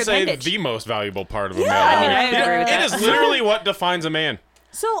Some favorite say appendage. the most valuable part of a Yeah. male I body. mean, I agree with It that. is literally what defines a man.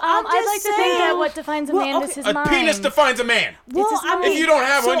 So I'd I'm like just to saying, think that what defines a Well, man okay. is his A mind. penis defines a man. Well, his I mind. mean, If you don't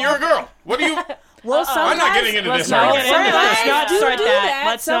have so- one, you're a girl. What do you? Well, I'm not getting into Let's this not right get now. into this. Let's not do start do that.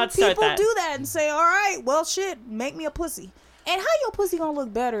 Let's Some not start people that. do that and say, "All right, well, shit, make me a pussy." And how your pussy gonna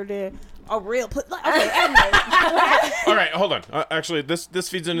look better than a real pussy? Like, okay, anyway. All right, hold on. Actually, this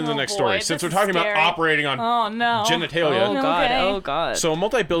feeds into the Oh, next boy, story. this Since we're is talking scary. about operating on Oh no. genitalia. Oh god. Okay. Oh god. So a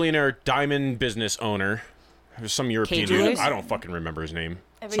multi-billionaire diamond business owner, some European dude. Jewelers? I don't fucking remember his name.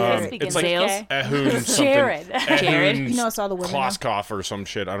 Everybody begins it's like with Zales. K. Ehun something. Jared. Jared. You know, it's all the women. Kloskov or some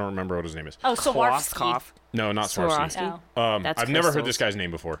shit. I don't remember what his name is. Oh, Swarovski. Kloskov. No, not Swarovski. Swarovski. Oh. That's I've never heard crystals. this guy's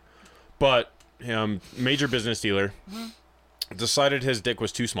name before, but major business dealer decided his dick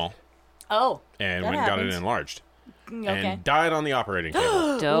was too small Oh. and That went and got it happens. enlarged Okay. and died on the operating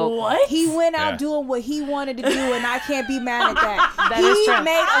table. Dope. What? He went out Yeah. doing what he wanted to do, and I can't be mad at that. That he is true.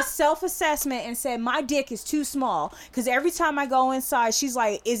 made a self-assessment and said, "My dick is too small." Because every time I go inside, she's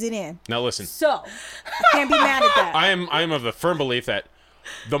like, "Is it in?" Now listen, So I can't be mad at that. I am of the firm belief that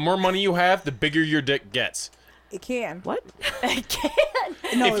the more money you have, the bigger your dick gets. It can. What? I can't.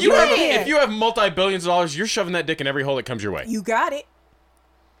 No, If it you have really can. if you have multi-billions of dollars, you're shoving that dick in every hole that comes your way. You got it.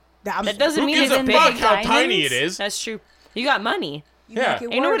 That doesn't Who mean gives it's a big. fuck how diamonds? tiny it is? That's true. You got money. You Yeah. make it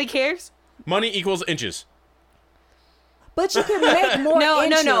Ain't work. nobody cares. Money equals inches. But you can make more No,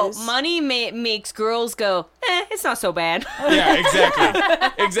 inches. no. Money makes girls go, it's not so bad. Yeah,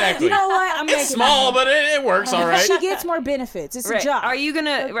 exactly. Exactly. You know what? I'm It's making small, but it works all right. She gets more benefits. It's Right. a job. Are you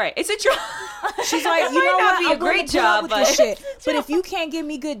gonna? Right. It's a job. She's like, It you might know not what? be a I'm gonna great put up job, with but this shit. But if you can't give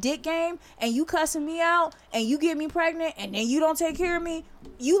me good dick game and you cussing me out and you get me pregnant and then you don't take care of me,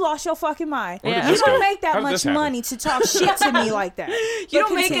 you lost your fucking mind. Where did You this don't go? make How that did much this happen? money to talk shit to me like that. You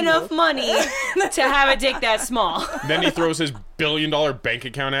don't make enough money to have a dick that small. Then he throws his $1 billion bank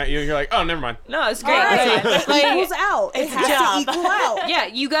account at you. You're like, oh, never mind. No, it's great. Right. It's It like- equals out. It It's a has job. to equal out. yeah,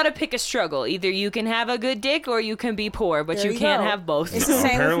 you gotta pick a struggle. Either you can have a good dick or you can be poor, but There you you can't go. have both. It's the same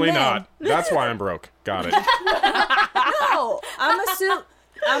with Apparently men. not. That's why I'm broke. Got it. No,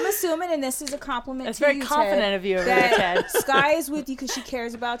 I'm assuming, and this is a compliment That's to very you, confident Ted, of you over there, that Ted. Sky is with you because she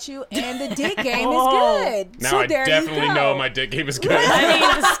cares about you, and the dick game Oh. is good. Now so I there definitely you go. know my dick game is good. I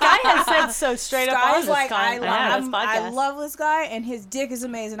mean, Sky has said so straight up on Sky's this like, I I love this guy, and his dick is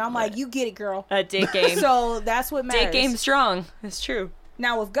amazing. I'm like, you get it, girl. A dick game. So that's what matters. Dick game strong. It's true.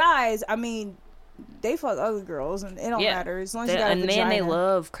 Now with guys, I mean, they fuck ugly girls, and it don't Yeah. matter as long as you got a And vagina. man, they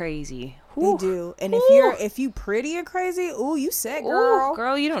love crazy. They do. And if you pretty and crazy, ooh, you set, girl. Ooh,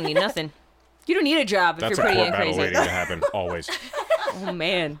 girl, you don't need nothing. You don't need a job if That's you're a pretty court and battle crazy. waiting to happen, always. Oh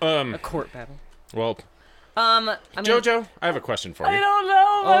man, a court battle. Well, I mean, JoJo, I have a question for I you. don't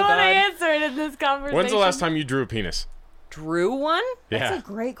know if I want to God. answer it in this conversation. When's the last time you drew a penis? drew one? That's Yeah. a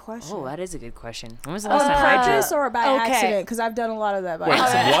great question. Oh, that is a good question. When was the last time I drew? Practice or by Okay. accident? Because I've done a lot of that by Wait,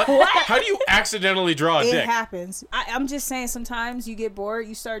 accident. what? How do you accidentally draw a It dick? happens. I'm just saying, sometimes you get bored,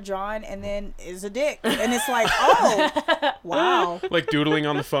 you start drawing, and then it's a dick. And it's like, oh, wow. Like doodling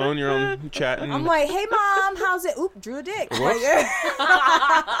on the phone, you're on chatting. I'm like, hey, Mom, how's it? Oop, drew a dick. Like,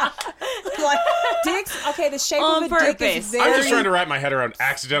 like, dicks, okay, the shape On of a dick purpose. is very... I'm just trying to wrap my head around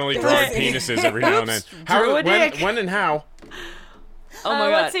accidentally drawing penises every now and then. drew a dick. When and how? Oh my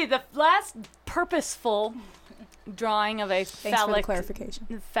god. Let's see. The last purposeful drawing of a Thanks for the phallic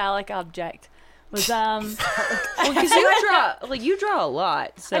clarification. object was Because you draw a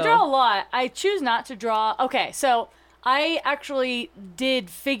lot. So. I draw a lot. I choose not to draw. Okay, so I actually did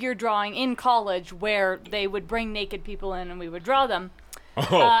figure drawing in college where they would bring naked people in and we would draw them.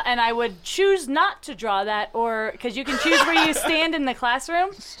 Oh, And I would choose not to draw that, or because you can choose where you stand in the classroom,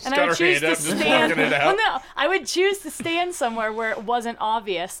 and I got would her choose hand to up, just stand. blocking it out. Well, no, I would choose to stand somewhere where it wasn't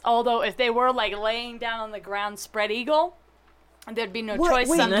obvious. Although if they were like laying down on the ground, spread eagle, there'd be no What? choice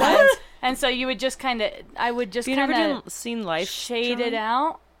Wait, sometimes. what? And so you would just kind of, I would just You kind never of seen Life? shade it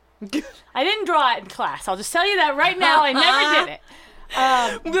out. I didn't draw it in class. I'll just tell you that right now. I never did it.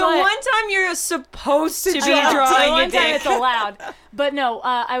 The one time you're supposed to be The drawing a one time dick. it's allowed. But no,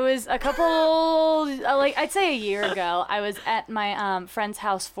 I was a couple, like I'd say a year ago. I was at my friend's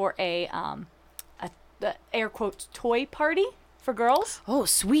house for a air quotes toy party for girls. Oh,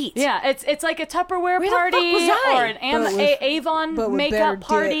 sweet. Yeah, it's like a Tupperware Where the fuck party was I? or an But with- Avon but with better makeup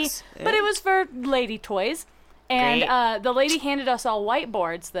party, dicks. but it was for lady toys. And Great. the lady handed us all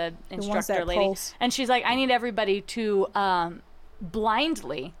whiteboards, the ones instructor that lady, pulse. and she's like, "I need everybody to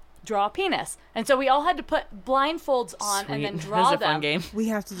blindly draw a penis." And so we all had to put blindfolds on and then Sweet. draw That's a them. fun game. We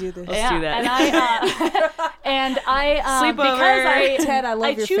have to do this. Let's do that. And I Sleepover. because I Ted, I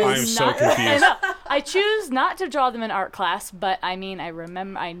love your choose face. I'm so not- confused. I choose not to draw them in art class, but I mean,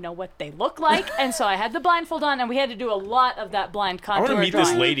 I know what they look like, and so I had the blindfold on, and we had to do a lot of that blind I contour want to meet drawing.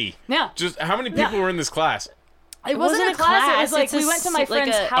 this lady. Yeah. Just how many people were in this class? It wasn't a class. It was like It's we a went to my s- like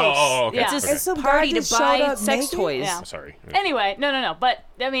friend's a- house. Oh, okay. Yeah. It's Okay. a Some party guy to just showed buy up sex naked? toys. Yeah. Sorry. Anyway, no. But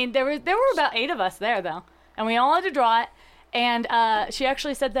I mean, there were about 8 of us there though, and we all had to draw it. And she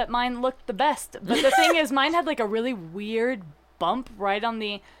actually said that mine looked the best. But the thing is, mine had like a really weird bump right on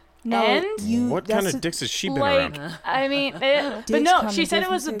the end. What kind of dicks has she been Like, around? I mean, but Dicks no, come she in said it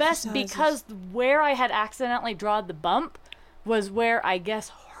was the different best sizes. because where I had accidentally drawn the bump was where I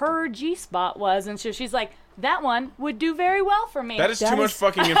guess her G spot was, and so she's like, that one would do very well for me. That is That too much is-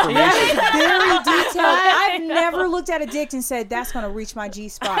 fucking information. Very detailed. I've never looked at a dick and said, that's going to reach my G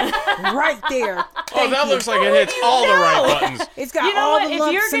spot right there. Oh, that looks like it hits all the right buttons. It's got You know all what? the If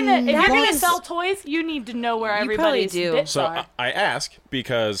lumps you're gonna and bumps. sell toys, you need to know where You probably everybody's do. dicks So are. I ask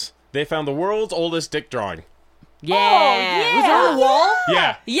because they found the world's oldest dick drawing. Yeah. yeah. Was it on the wall?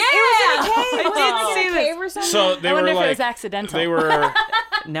 Yeah. Yeah. Hey, was I it did in see a this. cave or something? So they I were wonder if it like was accidental. they were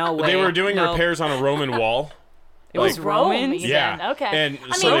No way. they were doing No. repairs on a Roman wall. It was like- Romans? even. Yeah. Okay. And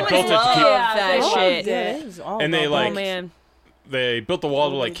I so mean, they built it to love keep that they loved shit. it. Yeah, it is all And they, about like- Oh man. they built the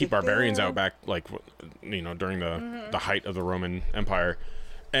wall to like Really keep good barbarians there. out back, like during the height of the Roman Empire,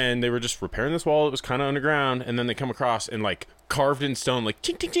 and they were just repairing this wall. It was kind of underground, and then they come across and like carved in stone, like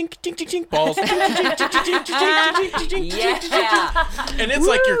chink chink chink chink chink chink balls, chink, chink, chink, chink, chink, chink, chink, chink, chink, chink, Yeah. and it's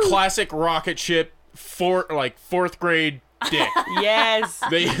like your classic rocket ship fourth grade dick. Yes.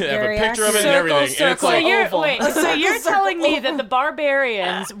 They have a Very picture of it and Circle, everything, and it's circle. So like you're oval. wait. So you're telling me that the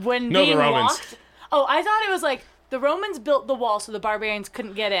barbarians, when No, the being Romans. walked, oh, I thought it was like the Romans built the wall so the barbarians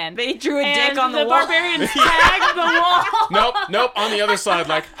couldn't get in. They drew a and dick on the wall. barbarians tagged the wall. nope. On the other side,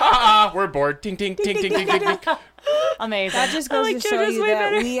 like we're bored. Ting ting ting ting ting ting. ting. Amazing. That just goes like to show JoJo's you way that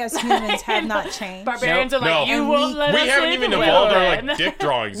better. we as humans have not changed. Barbarians are like, No. you And won't we- let We us haven't in. even We'll evolved our win. like dick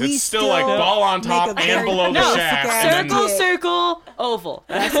drawings. We It's still like still ball on make top a and very below the No, shaft. basic And then, Circle, dick. circle, oval.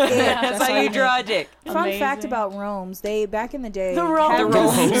 That's it. That's how all you draw a need. dick. Fun Amazing. fact about Rome's, they back in the day. The Romes. had- The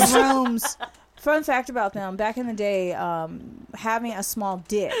Romes. the Romes. Fun fact about them, back in the day, having a small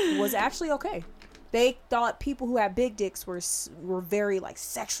dick was actually okay. They thought people who had big dicks were very like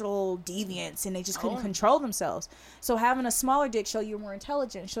sexual deviants, and they just couldn't control themselves. So having a smaller dick showed you were more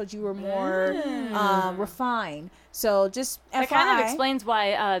intelligent, showed you were more refined. So just That FYI, kind of explains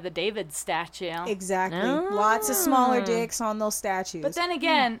why the David statue. exactly. Lots of smaller dicks on those statues. But then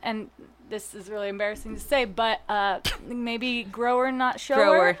again, and this is really embarrassing to say, but maybe grower, not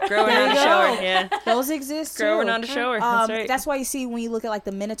shower. Grower, There not you a shower. go. Yeah. Those exist too. Grower, not a shower. That's right. That's why you see when you look at like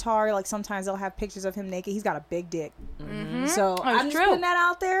the Minotaur, like sometimes they'll have pictures of him naked. He's got a big dick. So I'm just true. putting that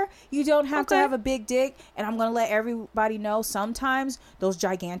out there. You don't have to Okay. have a big dick, and I'm gonna let everybody know. Sometimes those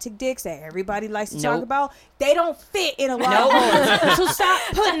gigantic dicks that everybody likes to talk Nope. about, they don't fit in a lot of holes. So stop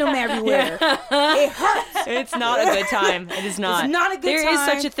putting them everywhere. It hurts. It's not a good time. It is not. not a good There is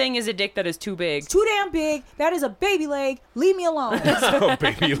time. such a thing as a dick that is too big. Too damn big. That is a baby leg. Leave me alone. Oh,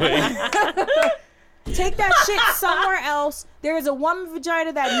 baby leg. Take that shit somewhere else. There is a woman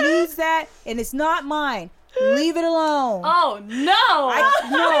vagina that needs that, and it's not mine. Leave it alone. Oh no!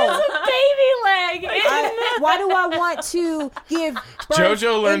 No. It's a baby leg. Why do I want to give birth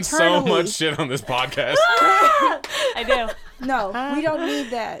JoJo learns so internally? much shit on this podcast. I do. No, we don't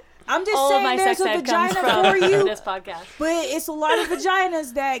need that. I'm just All of my saying there's sex a ed comes vagina from for you, this podcast. but it's a lot of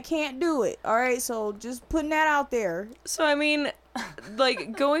vaginas that can't do it. All right, so just putting that out there. So I mean,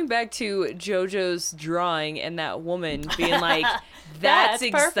 like going back to JoJo's drawing and that woman being like, That's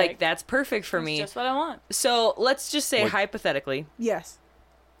perfect. like that's perfect for me. Just what I want. So let's just say Like- hypothetically, Yes.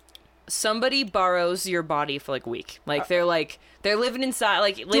 somebody borrows your body for like a week. Like they're living inside,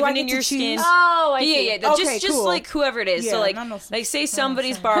 like living I in get your to skin. choose? Oh, I see. Yeah. Okay, just cool. like whoever it is. Yeah, so like, no, like say no,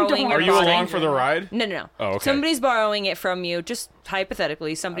 somebody's no. borrowing your Are you body. along for the ride? No. Oh, okay. Somebody's borrowing it from you. Just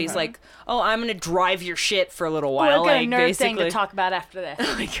hypothetically, somebody's like, "Oh, I'm gonna drive your shit for a little We'll while." get Like a nerd thing basically. to talk about after this.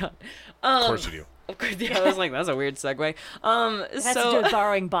 Oh my god. Of course you do. Of course, yeah, I was like, that's a weird segue. It has to do So, with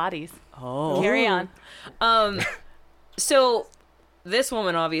borrowing bodies. oh, Carry on. so this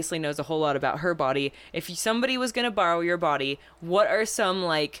woman obviously knows a whole lot about her body. If somebody was gonna borrow your body, what are some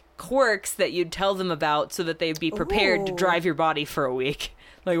like quirks that you'd tell them about so that they'd be prepared to Ooh. drive your body for a week?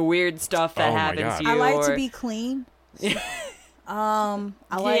 Like weird stuff that Oh my happens God. to you. I like or... to be clean.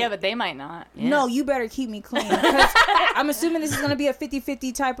 I like. Yeah, but they might not. No, you better keep me clean. 'Cause I'm assuming this is going to be a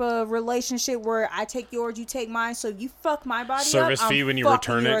 50-50 type of relationship where I take yours, you take mine. So if you fuck my body Service up, fee I'm when you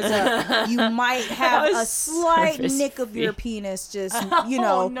fucking return it. yours up. You might have A a slight service nick of your fee. penis just, you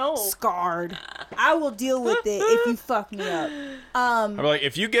know, no. scarred. I will deal with it if you fuck me up. I'm like,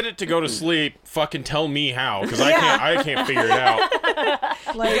 if you get it to go to sleep, fucking tell me how, because Yeah. I can't figure it out.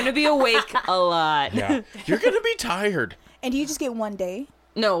 You're gonna be awake a lot. Yeah, you're gonna be tired. And do you just get one day?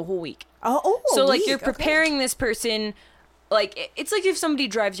 No, a whole week. Oh, So a like week, you're okay. preparing this person. Like it's like if somebody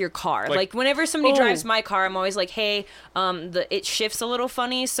drives your car. Like whenever somebody Oh. drives my car, I'm always like, hey, it shifts a little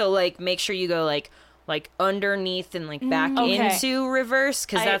funny, so like make sure you go like underneath and like back Okay. into reverse,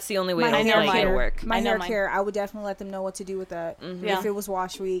 because that's the only way My it'll hair like, care. it'll work. My I know hair mine. care, I would definitely let them know what to do with that. Yeah. If it was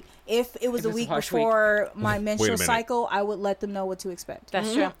wash week. If it was If a it's week wash week. before my menstrual minute. cycle, I would let them know what to expect.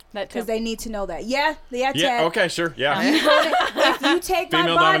 That's true. That too. Because they need to know that. Yeah, Yeah, Ted. okay, sure, yeah. If you take my body,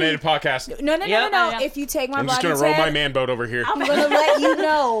 Female-dominated podcast. no, Yep. no. Yeah. If you take my I'm body, just gonna row my Ted, man boat over here. I'm gonna let you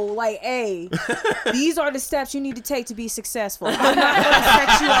know, like, hey, these are the steps you need to take to be successful. I'm not gonna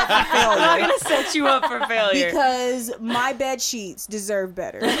set you up for I'm failure gonna set you up for failure. because my bed sheets deserve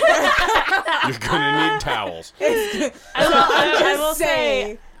better. You're gonna need towels. I will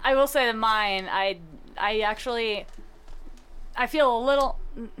saying. say, I will say that mine. I actually, I feel a little.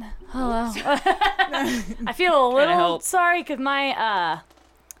 Hello. I feel a little help. sorry because my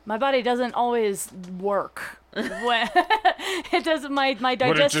body doesn't always work. When it doesn't, my What, it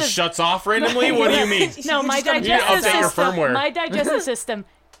digestive. just shuts off randomly? What do you mean? No, my You just gotta digestive update your system. firmware. My digestive system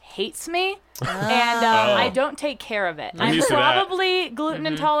hates me, and I don't take care of it. I'm used to that. probably gluten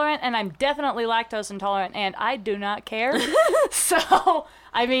intolerant, and I'm definitely lactose intolerant, and I do not care. So,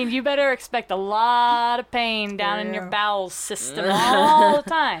 I mean, you better expect a lot of pain down in your Yeah. bowel system all the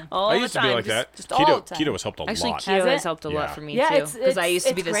time. all I the used to time. be like that. just all the time. Keto has helped a Actually, lot. keto Has has it? helped a lot Yeah. for me Yeah, too, because I used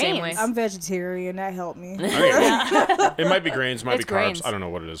to be the same way. grains. I'm vegetarian. That helped me. It might be grains, might It's be carbs. grains. I don't know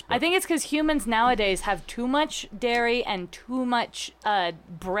what it is. But I think it's because humans nowadays have too much dairy and too much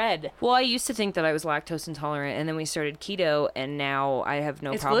bread. Well, I used to think that I was lactose intolerant, and then we started keto, and now I have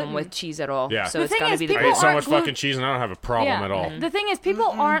no It's problem gluten. with cheese at all. Yeah. So The it's thing got to is, be the I people eat so aren't much gluten- fucking cheese and I don't have a problem at all. The thing is, people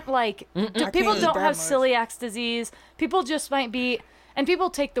aren't like people eat don't that have much. celiac disease. People just might be, and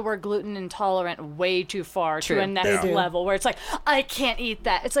people take the word gluten intolerant way too far True. to a next They do. level where it's like I can't eat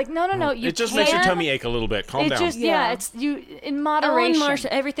that. It's like no, you It just can. makes your tummy ache a little bit. Calm It down. just Yeah. it's you in moderation.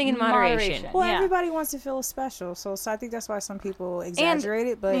 everything in moderation. Well, yeah. everybody wants to feel special, so I think that's why some people exaggerate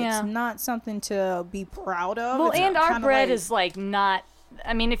it, but yeah. it's not something to be proud of. Well, It's and our kinda bread like- is like not.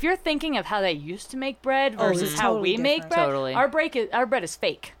 I mean, if you're thinking of how they used to make bread Oh, it's versus how totally we make different. bread, Totally. our bread is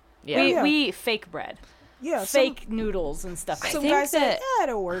fake. Yeah. We Yeah. we eat fake bread. Yeah, fake noodles and stuff. Some think guy said, that- "Yeah,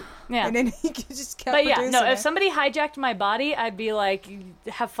 it'll work." Yeah. and then he just kept. But yeah, producing no. it. If somebody hijacked my body, I'd be like,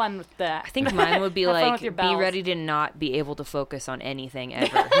 have fun with that. I think mine would be Have fun like, with your be bowels. ready to not be able to focus on anything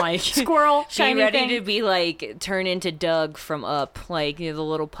ever. Like Squirrel, be shiny ready thing. to be like turn into Doug from Up, like the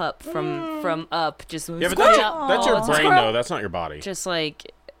little pup from Up. Just Yeah, but Squirrel. that's your Aw. brain Squirrel. though. That's not your body. just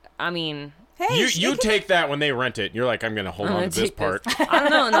like, I mean, hey, You take that when they rent it. You're like, I'm gonna hold I'm on gonna to this take this. part. I don't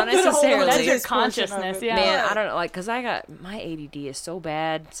know, not gonna hold on to necessarily. That's your this portion of consciousness, it. yeah. Man, I don't know, like, cause I got my ADD is so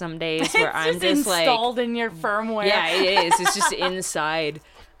bad some days where It's I'm just just like, installed in your firmware. yeah, it is. It's just inside.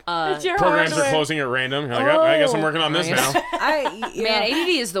 It's your Programs are hardware. closing at random. You're like, oh, I guess I'm working on this I guess. now. Man, ADD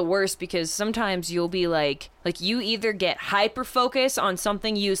is the worst because sometimes you'll be like you either get hyper focus on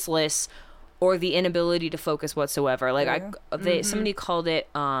something useless or the inability to focus whatsoever. Like somebody called it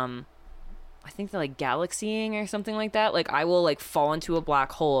I think they're like galaxying or something like that. Like I will like fall into a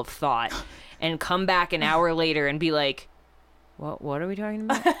black hole of thought and come back an hour later and be like, what are we talking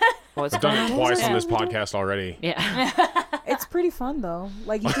about? What's I've going done it on? twice on this podcast already. Yeah. It's pretty fun though.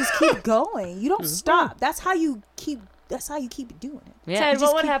 Like you just keep going. You don't stop. That's how you keep doing it. Yeah. Ted, just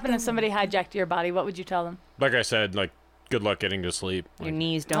what would keep happen if going. somebody hijacked your body? What would you tell them? Like I said, like good luck getting to sleep. Your Like,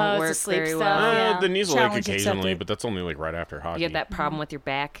 knees Oh, don't it's work the sleep very stuff. well. Yeah. the knees will ache Challenge occasionally, accepted. but that's only like right after hockey. You get that problem with your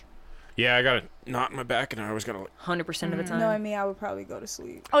back Yeah, I got a knot in my back, and I always gotta like. 100% of the time. No, I mean I would probably go to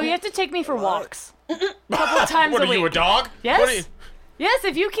sleep. Oh, you have to take me for walks. A couple times What a are week. you, a dog? Yes. What are you- Yes,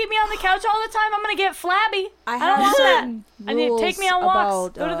 if you keep me on the couch all the time, I'm gonna get flabby. I don't have want certain that. I need take me on rules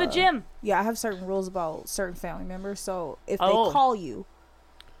walks. about, Go to the gym. Yeah, I have certain rules about certain family members. So if Oh. they call you,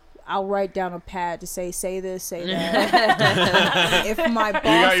 I'll write down a pad to say this, say that. If my boss You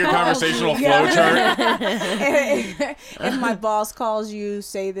got your calls conversational you- flow chart. if my boss calls you,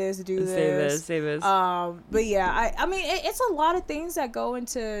 say this, do this. Say this. But yeah, I mean, it's a lot of things that go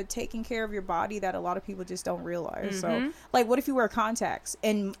into taking care of your body that a lot of people just don't realize. So, like, what if you wear contacts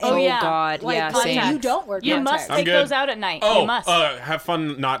and Oh, yeah. God, like, yeah, like, same. you don't wear You contacts. must I'm take good. those out at night. Oh, you must. have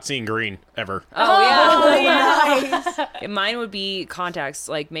fun not seeing green ever. Oh, yeah. Nice. Mine would be contacts.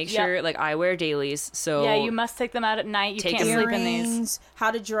 Like, make Yep. sure, like, I wear dailies. So, Yeah, you must take them out at night. You Take can't them- sleep in these. Earrings,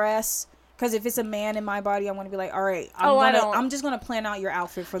 how to dress. Because if it's a man in my body, I want to be like, all right, I don't- I'm just gonna plan out your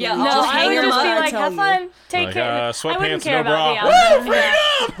outfit for the Yeah, week. I'll No, just I hang would them just up be and like, tell have you. fun. Take Like, care. I sweatpants, wouldn't care no about bra. the outfit. Yeah.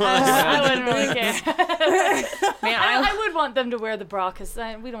 I wouldn't really care. man, I would want them to wear the bra because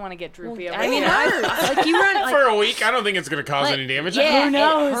we don't want to get droopy. over I mean, here. like, you run, like, For a week, I don't think it's gonna cause like, any damage. yeah, Who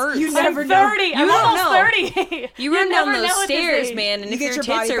knows? it hurts. You never I'm know. 30. I'm You don't almost know. 30. You run down never know those at this stairs, age. man, and You if get your your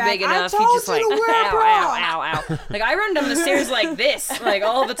tits body are back. big I enough, you told just you like, to wear a ow, bra. ow, ow, ow. Like, I run down the stairs like this, like,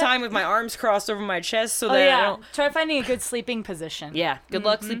 all the time with my arms crossed over my chest so Oh that I yeah. don't... Try finding a good sleeping position. Yeah, good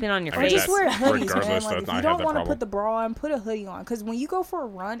luck sleeping on your I Or get face. just that. wear hoodies, man. Regardless, Like, that if I you have don't that want to problem. put the bra on, put a hoodie on. Because when you go for a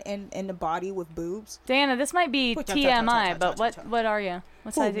run in the body with boobs, Diana, this might be Cha-cha-cha-cha-cha-cha-cha. TMI, but what are you?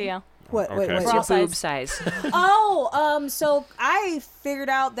 What size are you? wait, Okay. wait. What's Bra your size. boob size? Oh, so I figured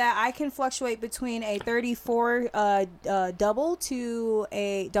out that I can fluctuate between a 34 double to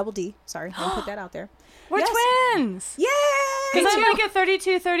a double D. Sorry, I'll put that out there. We're Yes. twins. Yay! Because I'm like a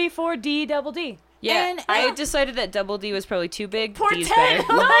 32, 34 D double D. Yeah, And- I decided that double D was probably too big. Poor D's Ted.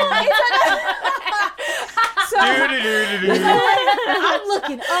 better. So I'm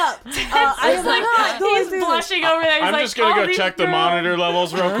looking up. I am not going He's through this. blushing over there. He's I'm like, just gonna "Oh, go these check the girls." monitor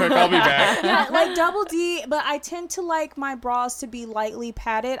levels real quick. I'll be back. Yeah, like double D, but I tend to like my bras to be lightly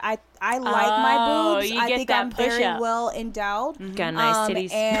padded. I like my Oh, boobs. you I get think that I'm very push-up. well endowed. Got nice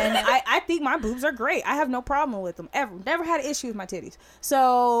titties. And I think my boobs are great. I have no problem with them ever. Never had an issue with my titties.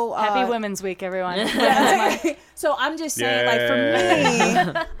 So Happy Women's Week, everyone. so I'm just saying, like for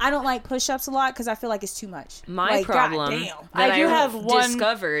me, I don't like push-ups a lot because I feel like it's too much. My like, problem goddamn. that I do have one-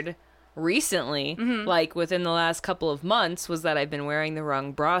 discovered recently, like within the last couple of months, was that I've been wearing the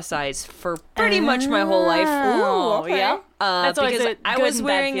wrong bra size for pretty much my whole life. Ooh, okay. yeah. That's always Because a I good was and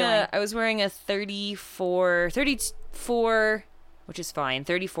bad wearing feeling. I was wearing a 34, which is fine.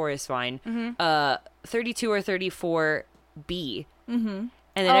 34 is fine. 32 or 34 B. Mm-hmm. And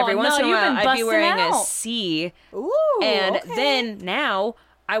then Oh, every once no, in a you've while, been I'd be busting wearing a out. C. Ooh, And okay. then now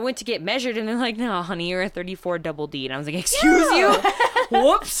I went to get measured, and they're like, "No, honey, you're a 34 double D." And I was like, "Excuse you?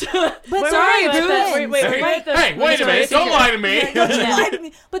 Whoops." But Wait, sorry, wait, wait, wait, twins. wait, wait, wait. Hey, wait a minute! Don't lie to me. Don't you lie to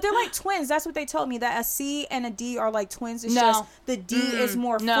me. But they're like twins. That's what they told me. That a C and a D are like twins. It's No. just the D is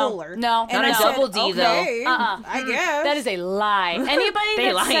more No. fuller. No. and Not a I said, double D, though. okay, I guess That is a lie. Anybody They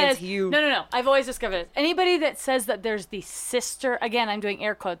that lie says to you. No. I've always discovered this. Anybody that says that there's the sister, again, I'm doing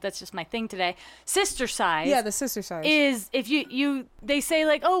air quote. That's just my thing today. Sister size. Yeah, the sister size. Is if you they say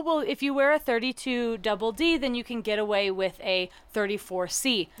like, oh well, if you wear a 32 double D, then you can get away with a 34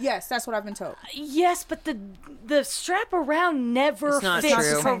 4C. Yes, that's what I've been told. Yes, but the strap around never It's not fits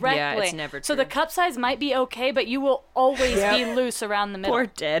true. correctly. Yeah, it's never So the true. cup size might be okay, but you will always be loose around the middle. Poor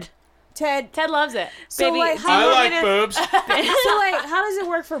Ted. Ted, Ted loves it. so Baby, like, do how, I you like want me boobs. so like, how does it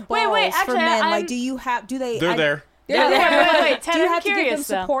work for balls wait, for actually, men? I'm- Like, do they? They're there. They're there. Wait, Ted, Do you I'm have to give them curious,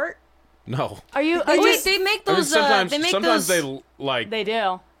 though. support? No. Are you? They Are Wait, you they make I mean, those. sometimes They make sometimes those. they like. they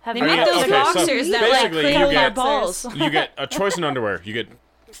do. Have They you- make I mean, those okay, so boxers that like basically you cradle your get- balls. You get a choice in underwear. You get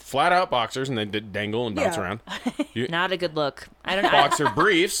flat out boxers and they dangle and bounce Yeah. around. Not a good look. I don't know. Boxer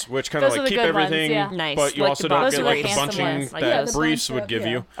briefs, which kind of Those are like the keep good ones, everything, yeah. Nice. but you Like also the don't Those get are like the the handsome bunching ones. Like that those. briefs Yeah, would give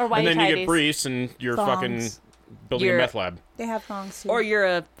you. Or And then you whitey-tighties. get briefs and you're fucking Thongs. building a You're- meth lab. They have thongs too. Or you're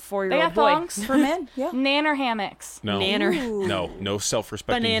a They 4-year-old got boy. thongs. for men, yeah. Nanner hammocks. No. Nanner. Ooh. No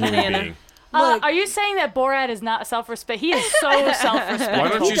self-respecting Banana human nana. being. Look. Are you saying that Borat is not self-respect? He is so self-respectful. Why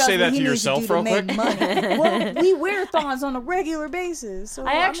don't He you does say what that he to needs yourself do real make quick? money. Well, we wear thongs on a regular basis. So,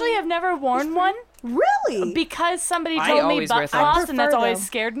 I actually have never worn one really. because somebody I told me always wear butt thongs. floss, and that's I prefer always them.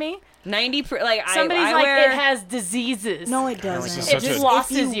 scared me. 90 like Somebody's I like, wear, it has diseases. No, it This doesn't. is it such just a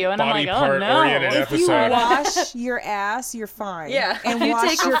losses you, and I'm body like, oh part-oriented no. If you episode. wash your ass, you're fine. Yeah, and you wash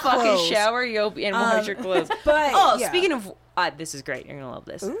take your a fucking clothes. shower, you'll be and wash your clothes. But Oh, yeah. speaking of, this is great. You're gonna love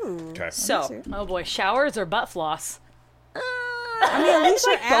this. Ooh. Okay. So, Oh boy, showers or butt floss? I mean, at least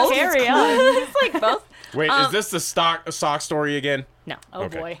your ass is Carry clean. on. it's like both. Wait, is this the sock story again? No. Oh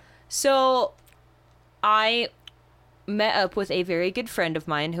Okay. boy. So, I met up with a very good friend of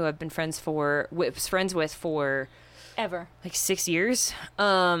mine who I've been friends with for Ever. like 6 years.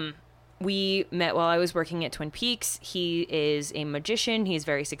 We met while I was working at Twin Peaks. He is a magician. He's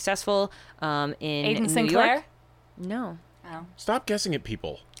very successful in Aiden New Sinclair? York. No. Stop guessing at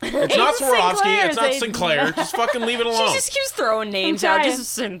people. It's not Swarovski. Sinclair It's not is Aiden. Sinclair. Just fucking leave it She alone. just keeps throwing names out, trying.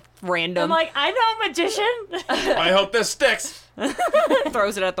 just some random. I'm like, I know a magician. I hope this sticks.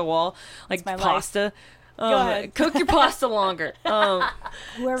 throws it at the wall like my life. pasta. ahead. Cook your pasta longer. Whoever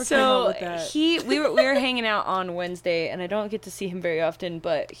came up So with that. we were hanging out on Wednesday, and I don't get to see him very often,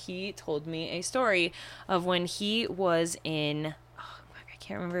 but he told me a story of when he was in. Oh, I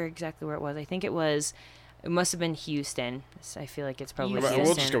can't remember exactly where it was. I think it must have been Houston. I feel like it's probably Houston.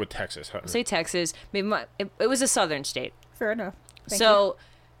 We'll just go with Texas. Huh? Say Texas. Maybe it was a southern state. Fair enough. Thank So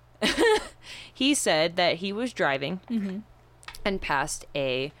he said that he was driving and passed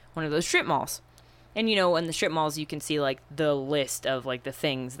one of those strip malls. And you know, in the strip malls, you can see like the list of like the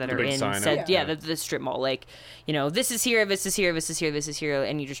things that The are big in sign said, out. yeah, Yeah. the strip mall. Like, you know, this is here, this is here, this is here, this is here,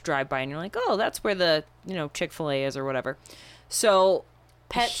 and you just drive by and you're like, oh, that's where the Chick-fil-A is or whatever. So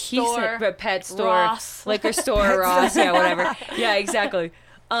Pet he store, said, but pet store, Ross. liquor store, Ross, yeah, whatever, yeah, exactly.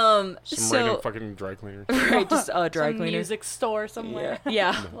 Some So random fucking dry cleaner. right, just a dry Some cleaner. music store somewhere.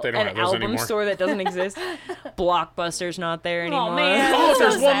 Yeah, They don't an have those album anymore. store that doesn't exist. Blockbuster's not there anymore. Oh man. Oh, that's so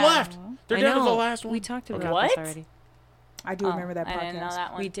there's one sad. left. They're I down to know. the last one. We talked about What? this already. I do remember that podcast. I didn't know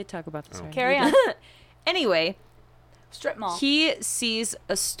that one. We did talk about this already. Carry on. Anyway, Strip mall. he sees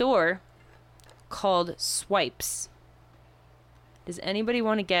a store called Swipes. Does anybody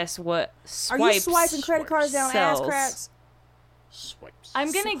want to guess what Are Swipes you swiping credit cards down ass sells? cracks? Swipes.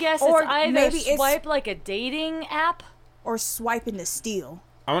 I'm gonna guess Or it's either maybe it's- Swipe like a dating app, Or swiping to steal?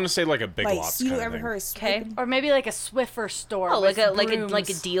 I want to say like a Big Like, Lots you kind of ever thing. heard of swiping? or maybe like a Swiffer store. Oh, like with a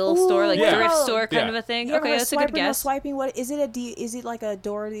brooms. deal Ooh, store, like Yeah. thrift store kind Yeah. of a thing. You ever Okay, heard that's a good swiping or guess. swiping? What is it? Is it like a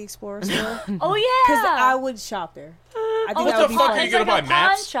Dora the Explorer store? Oh Because yeah. I would shop there. I think Oh, that the would be fuck fun. are you It's gonna like buy a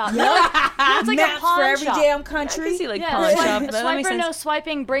maps? pawn shop. No, it's like Maps a pawn for every shop. damn I country. can see like Yeah, pawn swipe- shop. That makes Swiper sense. no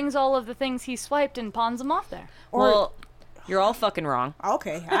swiping brings all of the things he swiped and pawns them off there. Well, you're all fucking wrong.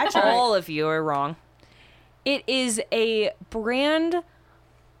 Okay, I tried. All of you are wrong. It is a brand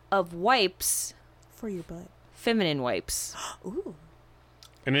of wipes, For your butt. feminine wipes. Ooh.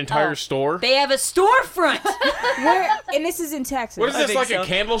 An entire store? They have a storefront. Where? And this is in Texas. What is I this, think like so. a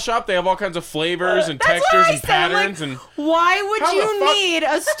candle shop? They have all kinds of flavors and That's what textures I and said, like, patterns and... Why would How the you fuck- need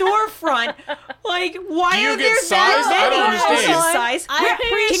a storefront? Like, why Do you are get there size? that I don't many understand. household size? I Where-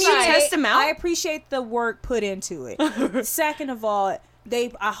 appreciate, Can you test them I out? appreciate the work put into it. Second of all,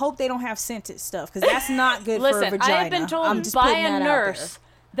 I hope they don't have scented stuff because that's not good for a Listen, vagina. I have been I'm told just by putting a that out nurse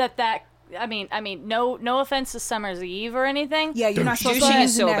there. that I mean, no offense to Summer's Eve or anything. Yeah, you're not supposed to Douching be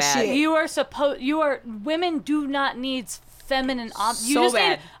is using so that bad. shit. Women do not need feminine you So just bad.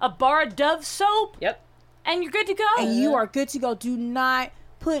 need a bar of Dove soap Yep. and you're good to go. And you are good to go. Do not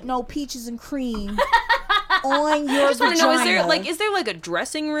put no peaches and cream on your I just want to know: vagina. is there like a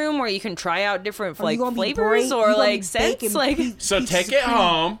dressing room where you can try out different Are you like gonna be flavors you or gonna like be scents? baking Like, pe- So peaches take and it cream?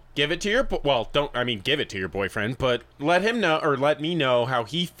 home, give it to your give it to your boyfriend, but let him know or let me know how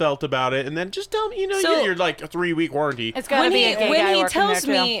he felt about it, and then just tell me, So- you're like a 3-week warranty. It's gotta be a gay guy working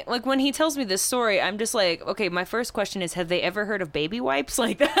there, too. when he tells me this story, I'm just like, okay, my first question is, have they ever heard of baby wipes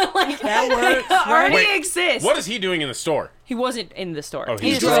like that? Like That works. they already Wait, exist. What is he doing in the store? He wasn't in the store. Oh, he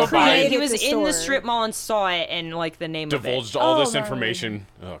he just drove by. He was the in the store. strip mall and saw it and like the name Divulged of it. all this right. information.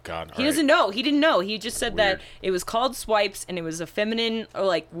 Oh God. He doesn't know. He didn't know. He just said Weird. that it was called swipes and it was a feminine or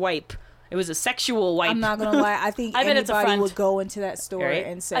like wipe. It was a sexual wipe. I'm not gonna lie. I think I bet it's a anybody front. would go into that store Right?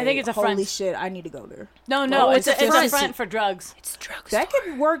 and say, I think it's a "Holy front. shit, I need to go there." No, it's a front. front for drugs. It's a drugstore. That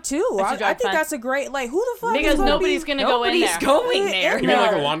could work too. a I drug think front. that's a great. Like, who the fuck Because is gonna nobody's be, gonna go in Nobody's there. going there. You mean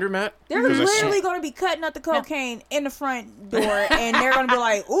like a No. laundromat? They're 'Cause I literally going to be cutting up the cocaine in the front door, and they're going to be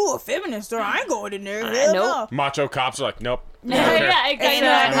like, "Ooh, a feminist store. I ain't going in there." Hell nope. no. Macho cops are like, nope. Yeah, I don't care. yeah, Ain't exactly.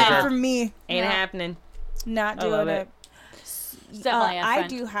 happening Okay. for me. Ain't No, happening. Not I love doing it. it. It's definitely a I friend.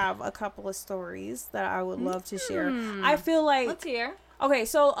 do have a couple of stories that I would love to share. I feel like Let's hear. okay,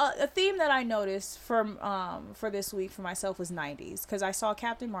 so a theme that I noticed from for this week for myself was 90s because I saw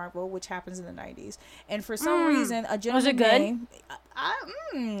Captain Marvel, which happens in the 90s, and for some reason a gentleman it good?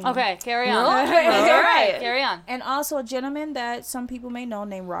 named Okay, carry on. No? All All right, right. carry on. and also a gentleman that some people may know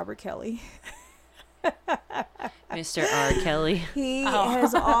named Robert Kelly. Mr. R. Kelly. He Oh.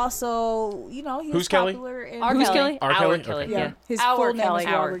 has also, he was Who's Kelly? popular in R. Who's Kelly. Kelly? R. Our Kelly? Kelly. Okay. Yeah. His Our full name Kelly. is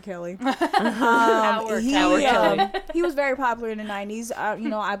Our. Robert Kelly. Our He, Kelly. he was very popular in the 90s.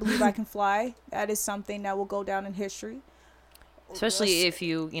 I Believe I Can Fly. That is something that will go down in history. Especially if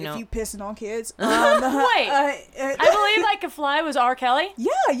you If know. you pissing on kids. Wait. I Believe I Could Fly was R. Kelly? yeah,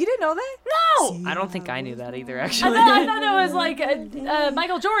 you didn't know that? No! I don't think I knew that either, I actually. thought it was like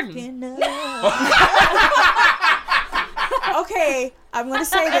Michael Jordan. Okay, I'm going to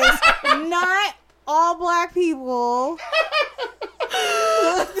say this. Not all black people.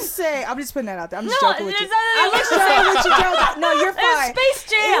 I'm just putting that out there. I'm just joking with you. I'm just joking with you, Joe. No, you're fine. Space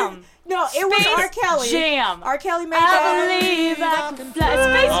Jam. No, it was Space R. Kelly. Jam. R. Kelly made I that. believe I can fly.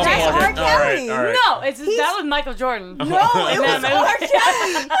 Space Oh, Jam. That's R. okay. All right, Kelly. all right. No, that was Michael Jordan. No, it was man. R.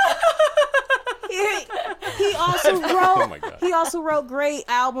 Kelly. he also wrote. Oh my God. He also wrote great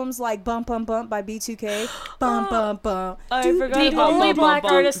albums like "Bump Bump Bump" by B2K. Bump Bump Bump. I Do, forgot do, The about do. only Bump, black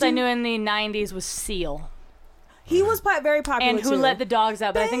bump, artist bump. I knew in the 90s was Seal. He was very popular. And Who too. Let the Dogs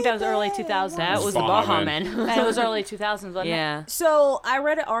Out, but I think that was early 2000s. That was the Baha Baha Men. Men. And it was early 2000s, wasn't it? Yeah. So I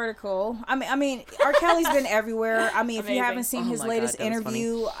read an article. I mean, R. Kelly's been everywhere. I mean, if you Amazing. haven't seen Oh his my latest God, that was funny.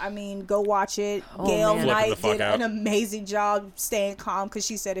 interview, I mean, go watch it. Oh, Gail man. Knight Flipping the fuck did out. an amazing job staying calm because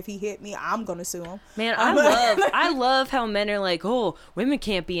she said if he hit me, I'm gonna sue him. Man, I'm I love how men are like, oh, women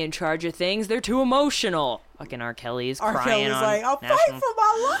can't be in charge of things. They're too emotional. Fucking R. Kelly's R. crying Kelly's on like, I'll national- fight for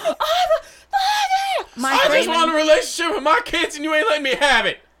my life. My I just favorite, want a relationship with my kids, and you ain't letting me have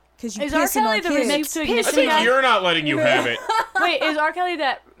it. because you Is R. pissing Kelly on the kids. remix to I Ignition think guy? you're not letting you have it. Wait, is R. Kelly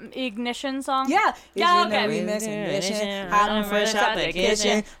that Ignition song? Yeah, Yeah, Is in okay. the remix ignition, Ignition, hot and fresh out the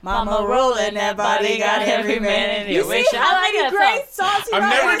kitchen. Mama rolling that body, got every man. You see wish. I how like many that great songs he I'm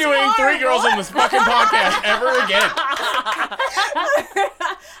writes? never It's doing Three Girls on horrible. this fucking podcast ever again.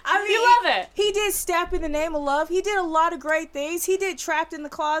 I mean, You love it. He did Step in the Name of Love. He did a lot of great things. He did Trapped in the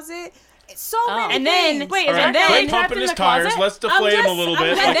Closet. So many And then- things. Wait, All is right, R. Kelly quit trapped pumping in his the tires. closet? Let's deflate him a little bit.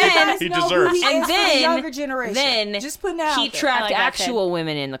 I'm just letting you then- guys He know who deserves. he And is for the then- younger generation. Then just putting that he out there. trapped I like that actual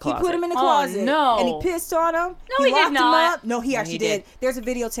women in the He closet. put him in the Oh, closet. no. And he pissed on him. No, he did locked not. him up. No, he actually he did. did. There's a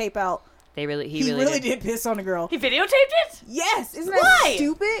videotape out. He really He did. piss on a girl. He videotaped it? Yes. Isn't that Why?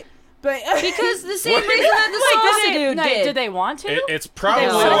 stupid? But Because the same What? reason that the salsa did they, dude no, did. did they want to? It's probably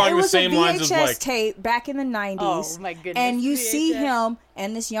So So along it the was same a lines VHS as like. tape back in the 90s. Oh, my goodness. And you see VHS. him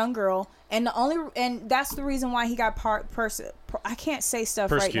and this young girl, and that's the reason why he got I can't say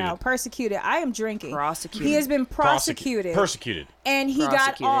stuff right now. Persecuted. I am drinking. Prosecuted. He has been prosecuted. Persecuted. And he got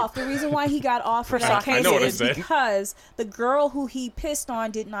Prosecuted. off. The reason why he got off for that I case know what I is said. because the girl who he pissed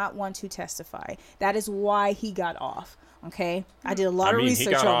on did not want to testify. That is why he got off. Okay, I did a lot I of mean, he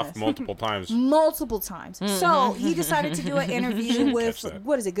research got on off this. multiple times. Multiple times. So he decided to do an interview with Catch that.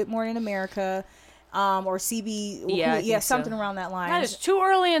 what is it, Good Morning America, or CB, Yeah, I think something so. around that line. That is too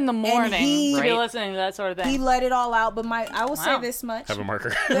early in the morning he- to be Right. listening to that sort of thing. He let it all out, but I will say Wow. this much. Have a marker.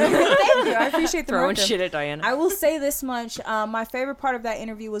 Thank you. I appreciate the Throwing marker. shit at Diana. I will say this much. My favorite part of that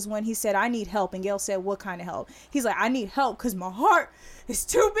interview was when he said, I need help. And Gail said, what kind of help? He's like, I need help because my heart is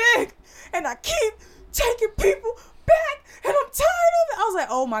too big and I keep taking people back and I'm tired of it. I was like,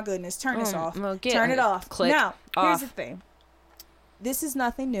 oh my goodness, turn this off. well, get Turn it. it off. Click Now, here's off. the thing. this is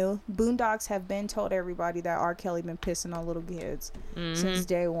nothing new. Boondocks have been told everybody that R. Kelly been pissing on little kids since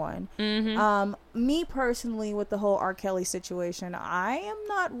day one. Me personally, with the whole R. Kelly situation, I am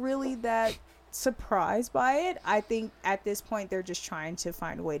not really that surprised by it. I think at this point they're just trying to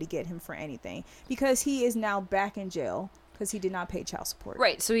find a way to get him for anything because he is now back in jail because he did not pay child support.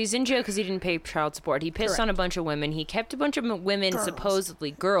 Right, so he's in jail because he didn't pay child support. He pissed on a bunch of women. He kept a bunch of women,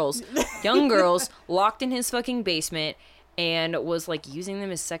 supposedly girls, young girls, locked in his fucking basement and was like using them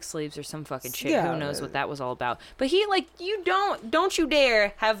as sex slaves or some fucking shit. Yeah, Who knows what that was all about? But he like, you don't you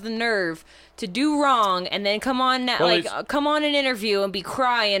dare have the nerve to do wrong and then come on come on an interview and be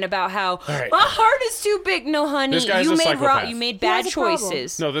crying about how right. my heart is too big. No, honey, This guy's you a made psychopath. you made bad has a problem.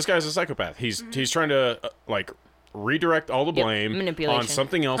 choices. No, this guy's a psychopath. He's trying to redirect all the blame manipulation. on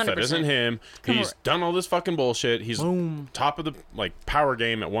something else that 100%. isn't him. He's done all this fucking bullshit. He's top of the power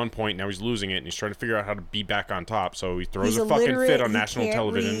game at one point. Now he's losing it, and he's trying to figure out how to be back on top. So he throws He's a fucking illiterate, fit on he national can't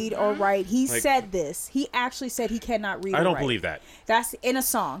television. Read or write. He said this. He actually said he cannot read. I or don't write. believe that. That's in a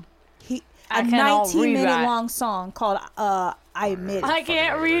song. A I cannot 19-minute read long song called "I Admit It." I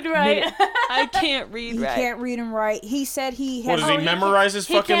can't read right. I can't read He right. can't read and write. He said he What has. does he memorize his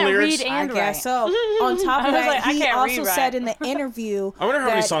fucking can't lyrics? read I and guess write. so. On top of I was that, like, I he can't also read said right. in the interview. I wonder how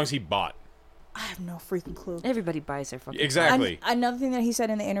many that- songs he bought. I have no freaking clue. Everybody buys their fucking Exactly. Another thing that he said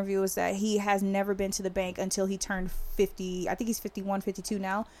in the interview was that he has never been to the bank until he turned 50. I think he's 51, 52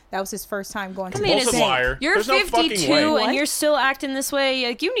 now. That was his first time going to the Bullshit bank. liar. You're There's no fucking 52 way. and What? you're still acting this way.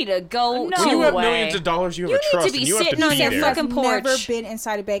 Like, you need to go. No When you have way. millions of dollars, you have You a need to trust, be and you have to sitting on be your there. fucking I've porch. never been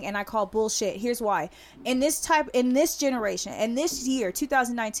inside a bank, and I call bullshit. Here's why. In this generation, in this year,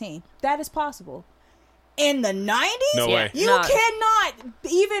 2019, that is possible. In the 90s, No Yeah. way. you Not- cannot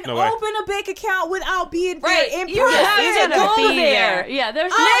even No way. open a bank account without being there Right. in You person. have You to gotta go be there. there. Yeah, there's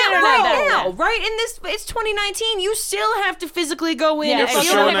no I- internet right back now, then. Right in this, it's 2019. You still have to physically go in Yeah, and if feel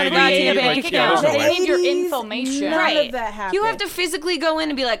you're like not a gonna be goddamn in a bank bank account. account, They need your 80s, information. None Right. of that happened. You have to physically go in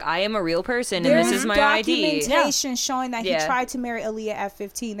and be like, I am a real person and There's this is my ID. documentation showing that Yeah. he tried to marry Aaliyah at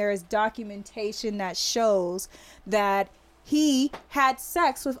 15. There is documentation that shows that he had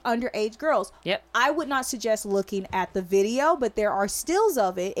sex with underage girls. Yep. I would not suggest looking at the video, but there are stills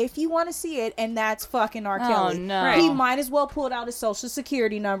of it if you want to see it, and that's fucking R. Kelly. no. Right. He might as well pulled out his social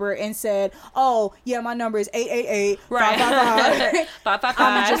security number and said, "Oh, yeah, my number is 888 Right. 555."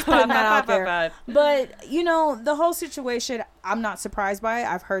 I'm just putting that out there. 555. But, you know, the whole situation, I'm not surprised by it.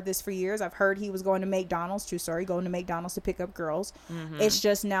 I've heard this for years. I've heard he was going to McDonald's, true story, going to McDonald's to pick up girls. It's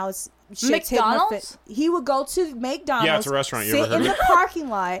just now it's shit's hitting the McDonald's? He would go to McDonald's. Yeah, it's a restaurant. You sit ever heard in of the parking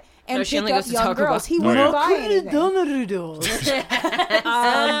lot and No, she pick only up goes to young Taco girls. Bell. He wouldn't yeah. buy anything.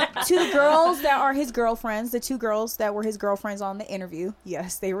 To the girls that are his girlfriends, the two girls that were his girlfriends on the interview.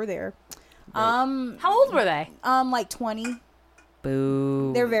 Yes, they were there. How old were they? Like 20.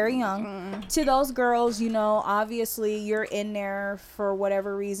 Boo. They're very young. To those girls, you know, obviously you're in there for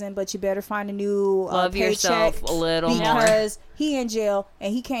whatever reason, but you better find a new Love paycheck yourself a little more. because he in jail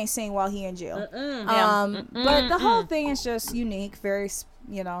and he can't sing while he in jail. But the whole thing is just unique, very,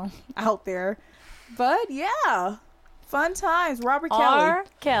 you know, out there. But yeah, fun times. Robert Kelly. R.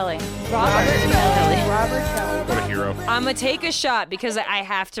 Kelly. Robert Kelly. What a hero. I'm gonna take a shot because I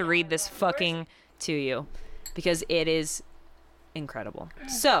have to read this fucking to you because it is incredible.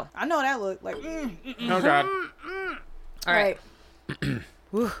 So, I know that look like. Oh, God. all right.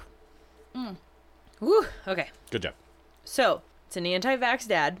 Woo. Okay. Good job. So, it's an anti-vax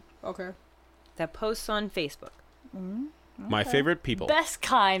dad Okay. that posts on Facebook. My favorite people. Best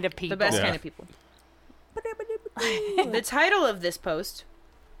kind of people. The best Yeah. kind of people. The title of this post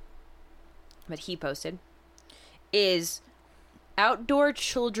that he posted is Outdoor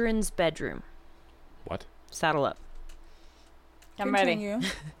Children's Bedroom. What? Saddle up. I'm ready. Continue.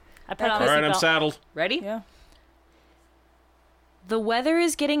 I put on All a right, I'm seatbelt. saddled. Ready? Yeah. The weather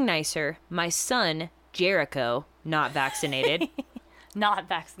is getting nicer. My son, Jericho, not vaccinated, Not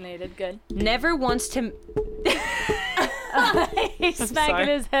vaccinated. Good. never wants to. He's smacking sorry.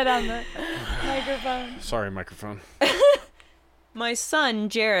 his head on the microphone. Sorry, microphone. My son,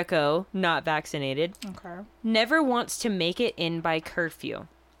 Jericho, not vaccinated, Okay. never wants to make it in by curfew.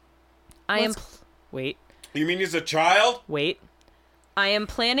 I am. Wait. You mean he's a child? Wait. I am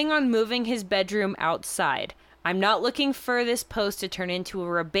planning on moving his bedroom outside. I'm not looking for this post to turn into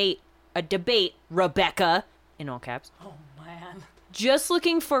a debate, Rebecca, in all caps. Oh, man. Just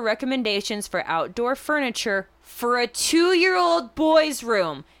looking for recommendations for outdoor furniture for a 2-year-old boy's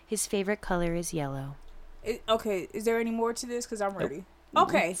room. His favorite color is yellow. Okay, is there any more to this? Because I'm ready.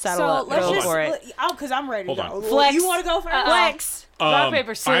 Okay, Saddle so up. let's Go just for it. because I'm ready Hold to on. go. Flex. You want to go first? Flex. Rock,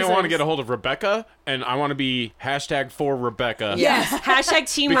 paper, I scissors. want to get a hold of Rebecca, and I want to be #for Rebecca. Yes.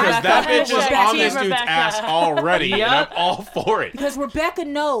 Hashtag team Because Rebecca. that bitch is Rebecca. on this Team dude's Rebecca. ass already, and I'm all for it. Because Rebecca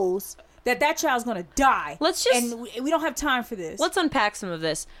knows that child's gonna die. Let's just- and we don't have time for this. Let's unpack some of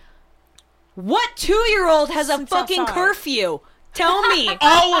this. What 2-year-old has a Sleeps fucking outside. curfew? Tell me.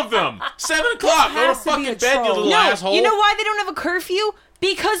 All of them. 7 o'clock. Go to has to be fucking a bed, you troll. little No, asshole. you know why they don't have a curfew?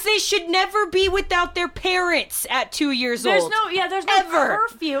 Because they should never be without their parents at 2 years There's old. there's no Ever.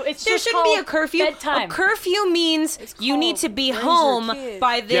 curfew. It's There just shouldn't be a called curfew. Bedtime. A curfew means you need to called be raise your home kid.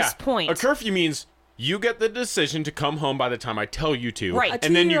 by this Yeah, point. a curfew means you get the decision to come home by the time I tell you to. Right. A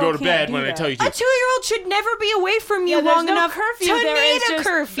And then you go to 2-year-old can't bed when do I that. tell you A to. 2-year-old should never be away from you Yeah, there's long no enough curfew. to There need is a just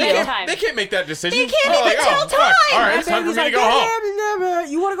curfew. bedtime. They can't make that decision. They can't They're even like, tell oh, fuck. time. All right, That it's time for baby's me to like, go home. "Blah, blah, blah,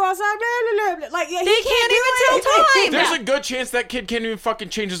 you want to go outside? Blah, blah, blah, blah." Like, yeah, They can't even tell time. There's a good chance that kid can't even fucking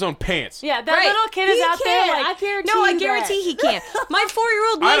change his own pants. Yeah, that Right. little kid is He out there can't. like I guarantee No, I you guarantee that. he can't. My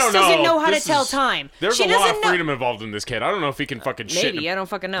 4-year-old I niece don't doesn't know how to This tell is- time. There's She a lot doesn't of know. freedom involved in this kid. I don't know if he can fucking shit Maybe, in I don't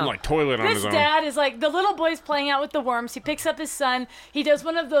fucking know. like toilet on This his own. dad is like the little boy's playing out with the worms. He picks up his son. He does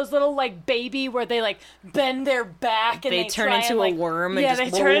one of those little like baby where they like bend their back and They they turn try into and, a like, worm and yeah,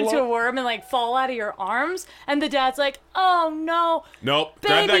 just they turn roll into up. a worm and like fall out of your arms. And the dad's like, "Oh no, Nope.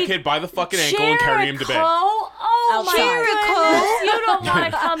 Grab that Baby kid by the fucking ankle and carry him to bed. Oh my Outside. goodness, you don't want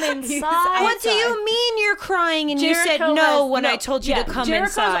to come inside." What do you mean you're crying and you said Jericho no has- when no. I told you Yeah, to come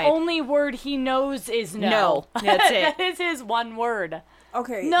Jericho's inside? only word he knows is no. No, that's it. That is his one word.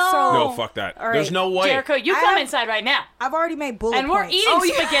 Okay, No. so No, fuck that. All right. There's no way. Jericho, you I come have- inside right now. I've already made bullet And we're points.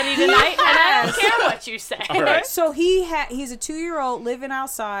 eating spaghetti tonight, and I don't care what you say. All right. So he's a 2-year-old living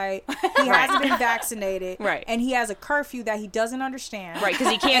outside. He hasn't been vaccinated. Right. And he has a curfew that he doesn't understand. Right, because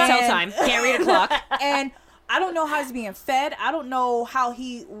he can't tell time, can't read a clock. And I don't know how he's being fed. I don't know how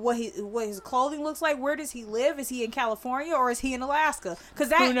what his clothing looks like. Where does he live? Is he in California or is he in Alaska? Because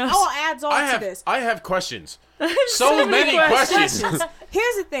that Who knows? all adds on to this. I have questions. So many questions.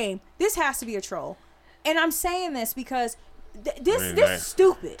 Here's the thing. This has to be a troll. And I'm saying this because this mean, this they- is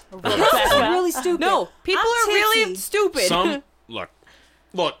stupid. This is really stupid. No, people I'm are really tipsy. stupid. Some look.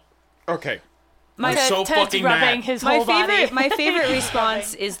 Okay. My I'm Ted- so Ted's fucking rubbing mad. his my whole favorite body. my favorite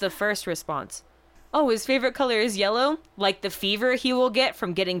response is the first response. Oh, his favorite color is yellow, like the fever he will get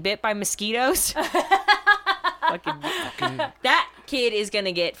from getting bit by mosquitoes. That kid is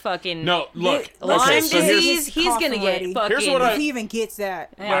gonna get fucking No, look. Lyme Okay, Lyme so here's, disease. He's gonna Coughing get ready. fucking. Here's what If he even gets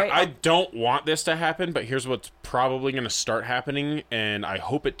that. I don't want this to happen, but here's what's probably going to start happening, and I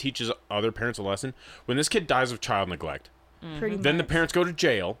hope it teaches other parents a lesson. When this kid dies of child neglect, Pretty then the much. parents go to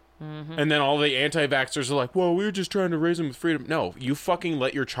jail, and then all the anti-vaxxers are like, well, we were just trying to raise him with freedom. No, you fucking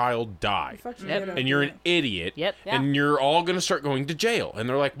let your child die. Fuck your Yep. head up, And you're man. an idiot, Yep. and you're all going to start going to jail. And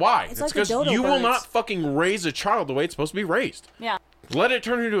they're like, why? It's like the because dodo you will birds. not fucking raise a child the way it's supposed to be raised. Yeah. Let it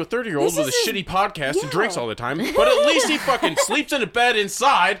turn into a 30-year-old This with a is his- shitty podcast yeah. and drinks all the time, but at least he fucking sleeps in a bed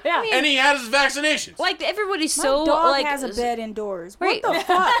inside, Yeah. and he has his vaccinations. like everybody's My so dog like has a bed indoors. Right. What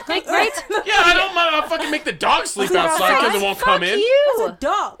the fuck? Like, right? Yeah, I don't mind. I'll fucking make the dog sleep outside because it won't Fuck come in. you. It's a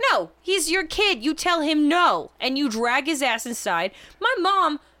dog. No, he's your kid. You tell him no, and you drag his ass inside. My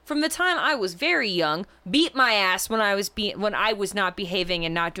mom, from the time I was very young, beat my ass when I was not behaving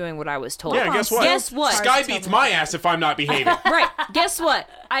and not doing what I was told. Yeah, guess what? Guess what? Sky beats my ass if I'm not behaving. Right. Guess what?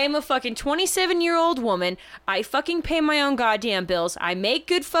 I am a fucking 27-year-old woman. I fucking pay my own goddamn bills. I make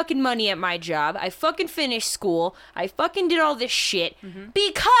good fucking money at my job. I fucking finished school. I fucking did all this shit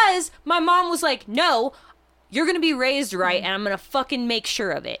because my mom was like, no, you're going to be raised right and I'm going to fucking make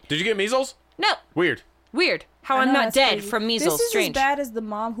sure of it. Did you get measles? No. Weird. Weird. How I I'm know, not that's dead crazy. from measles. This is Strange. as bad as the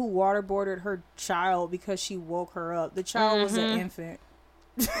mom who waterboarded her child because she woke her up. The child was an infant.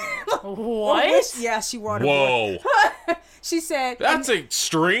 What? Yeah, she waterboarded. Whoa. She said That's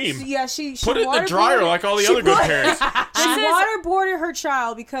extreme. yeah, she Put it in the dryer waterboarded- like all the she other good put- parents. She This is- waterboarded her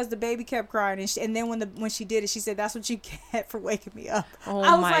child because the baby kept crying, and then when she did it, she said, "That's what you get for waking me up." Oh,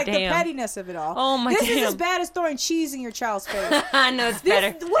 I was my like, damn. the pettiness of it all. Oh, my This is damn. as bad as throwing cheese in your child's face. I know it's This-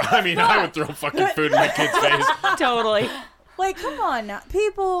 better. what the I mean, I would throw fucking food in my kid's face. Totally. Like, come on now,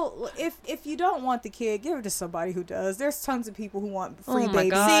 people. If you don't want the kid, give it to somebody who does. There's tons of people who want free Oh my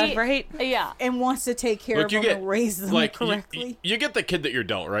babies god, See- right? Yeah. and wants to take care Look, of you them get and raise them like correctly. you get the kid that you're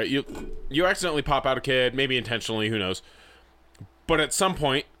dealt, right? You accidentally pop out a kid, maybe intentionally, who knows? But at some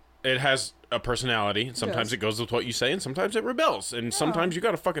point, it has a personality. And sometimes Yes. it goes with what you say, and sometimes it rebels. And sometimes you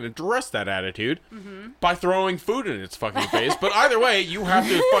got to fucking address that attitude by throwing food in its fucking face. But either way, you have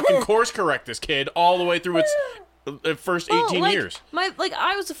to fucking course correct this kid all the way through its first 18 Well, like, years.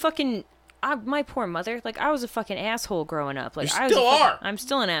 I was a fucking my poor mother, like, I was a fucking asshole growing up. Like, You I was still are. I'm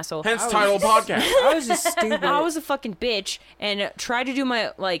still an asshole. Hence title of podcast. I was just stupid. I was a fucking bitch and tried to do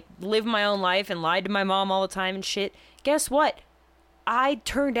live my own life and lied to my mom all the time and shit. Guess what? I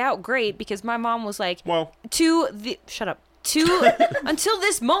turned out great because my mom was like, Well. shut up. Until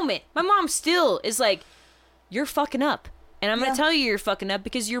this moment, my mom still is like, you're fucking up. And I'm going to tell you you're fucking up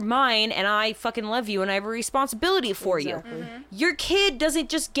because you're mine and I fucking love you and I have a responsibility for you. Your kid doesn't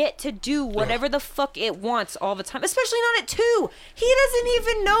just get to do whatever the fuck it wants all the time, especially not at 2. He doesn't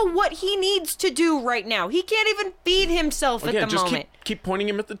even know what he needs to do right now. He can't even feed himself at the just moment. keep pointing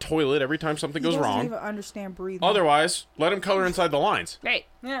him at the toilet every time something goes He doesn't wrong. even understand breathing. Otherwise, let him color inside the lines. Right.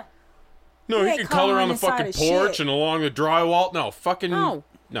 Yeah. No, He he ain't can color on the coloring fucking inside of porch shit. and along the drywall. No, fucking No.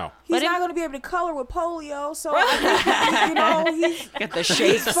 no. He's Let him- not going to be able to color with polio, so I mean, he's Got the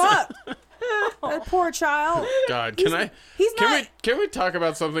shapes. fucked. That poor child. God, He's can not. we talk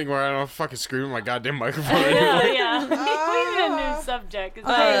about something where I don't fucking scream in my goddamn microphone? Yeah. We need a new subject.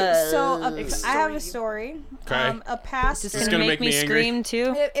 Okay, so I have Extreme. a story. Okay. A pastor. This is gonna gonna make make me me angry? scream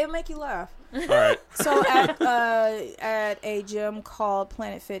too. It'll make you laugh. All right. So at a gym called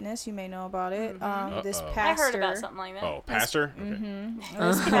Planet Fitness, you may know about it. This Uh-oh. pastor. I heard about something like that. Oh, pastor? Okay. This Oh,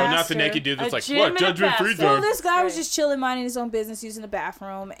 not the pastor- naked dude that's A like, gym what, and a judgment free pastor. So zone? this guy was Right. just chilling, minding his own business, using the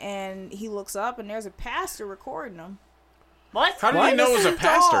bathroom, and he looks up, and there's a pastor recording him. What? How did he know it was a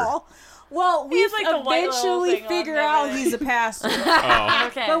pastor? Doll. Well, we has, like, the white little eventually thing on figure and out everything. he's a pastor. Oh.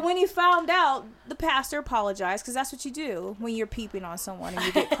 Okay. But when he found out, the pastor apologized, because that's what you do when you're peeping on someone and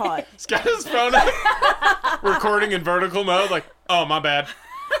you get caught. He's got his phone out, recording in vertical mode, like, oh, my bad.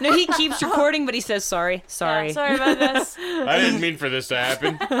 No, he keeps recording, but he says sorry. Sorry. Yeah, sorry about this. I didn't mean for this to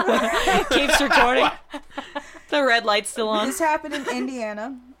happen. Keeps recording. The red light's still on. This happened in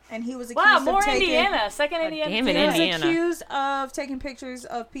Indiana, and he was accused Wow, of more taking... Indiana. Second Indiana. damn it, He was Indiana. accused of taking pictures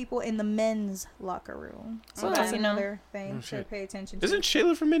of people in the men's locker room. So Okay. that's You know. another thing to shit. pay attention to. Isn't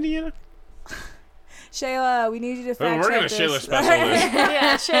Shayla from Indiana? Shayla, we need you to fact We're check gonna this. Shayla special this.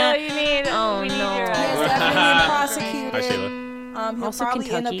 Yeah, Shayla, you need. Oh, we need no. your. He is definitely prosecuted. Hi, Shayla. He'll Also probably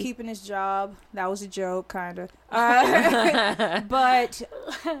end up Kentucky. keeping his job. That was a joke, kind of. But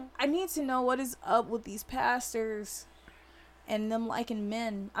I need to know what is up with these pastors and them liking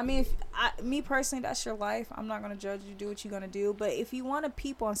men. I mean, me personally, that's your life. I'm not going to judge you. Do what you're going to do. But if you want to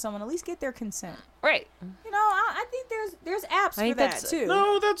peep on someone, at least get their consent. Right. You know, I think there's apps for think that, that's- too.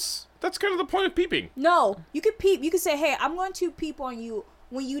 No, that's kind of the point of peeping. No, you could peep. You could say, hey, I'm going to peep on you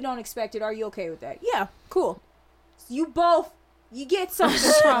when you don't expect it. Are you okay with that? Yeah, cool. You both, you get something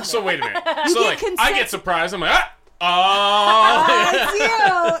from it. So wait a minute. You So get like, I consent- get surprised. I'm like, ah!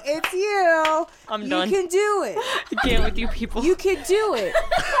 Oh! It's you. I'm You done. can do it. I can't with you people. You can do it.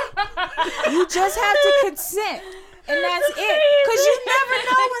 You just have to consent. And that's it. Because you never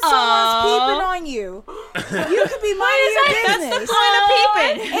know when someone's Aw. peeping on you. You could be minding your business. Point of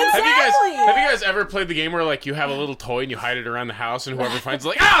peeping. Exactly. Have you guys ever played the game where like you have a little toy and you hide it around the house and whoever finds it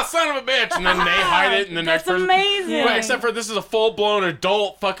like, ah, son of a bitch, and then they hide it and the next That's person. amazing. Well, except for this is a full blown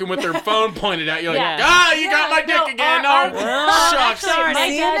adult fucking with their phone pointed at you like, Yeah. ah, you got my dick again. Shucks. Actually,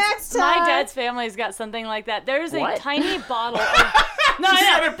 See you next my time. dad's family's got something like that. There's a What? tiny bottle of. No, She's I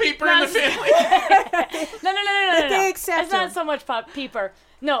got know. a peeper in the family. No. They accept It's not him. so much peeper.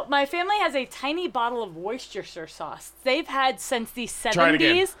 No, my family has a tiny bottle of Worcestershire sauce. They've had since the 70s. Try it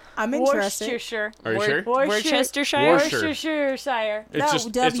again. I'm interested. Worcestershire. Are you sure? Worcestershire? Worcestershire. It's just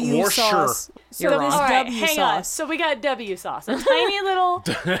it's W Worcestershire. sauce. So You're this wrong. All right, W hang on. sauce. So we got W sauce, a tiny little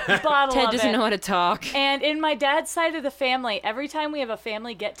bottle Ted of doesn't it. know how to talk. And in my dad's side of the family, every time we have a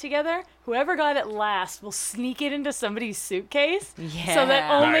family get together, whoever got it last will sneak it into somebody's suitcase. Yeah. So that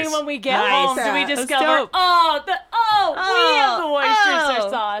only Nice. when we get Nice. home do we That's discover, dope. we have the Worcestershire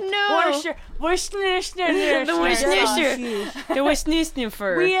oh, sauce. no. Worcestershire The Worcestershire. The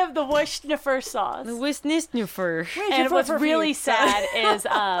Westniffer. We have the Worcestershire sauce. The Westniffer. And what's really sad is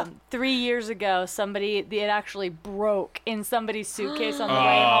 3 years ago, it actually broke in somebody's suitcase on the way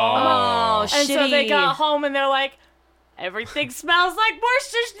home. Oh, And shitty. so they got home and they're like, everything smells like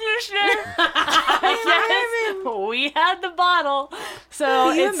Worcestershire. Yes, we had the bottle. So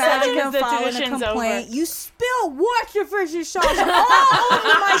Can you it's sad imagine him because the filing a tradition's complaint? over. You spilled Worcestershire sauce all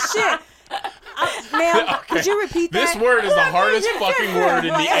over my shit. Ma'am, could you repeat that? This word is the hardest Worcestershire. fucking word in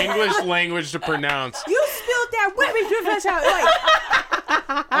the Like, English language to pronounce. You spilled that Worcestershire sauce. Like,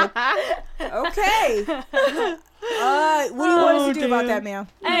 okay. What do you want us to do about that, ma'am?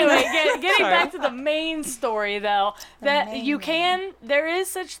 Anyway, getting Sorry. back to the main story, though, there is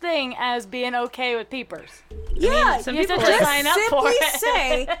such thing as being okay with peepers. Yeah, some You have to people just are- sign up for simply it.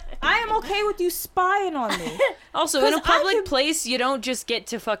 say, I am okay with you spying on me. Also, in a 'Cause I public could- place, you don't just get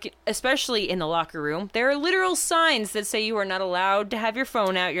to fucking, especially in the locker room. There are literal signs that say you are not allowed to have your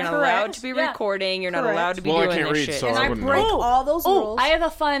phone out. You're not allowed Correct. to be Yeah. recording. You're not Correct. allowed to be Well, I doing can't this read, shit. so And I I wouldn't break know. all those Oh, rules. I have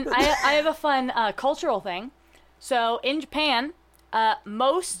a fun cultural thing. So in Japan,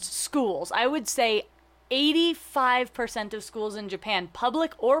 most schools, I would say 85% of schools in Japan,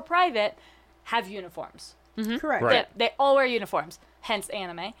 public or private, have uniforms. Correct. Right. They all wear uniforms, hence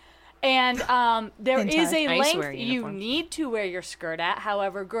anime. And there is a I used to wear length a you uniform. need to wear your skirt at.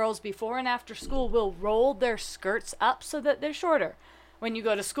 However, girls before and after school will roll their skirts up so that they're shorter. When you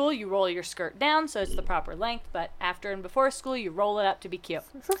go to school, you roll your skirt down so it's the proper length, but after and before school, you roll it up to be cute.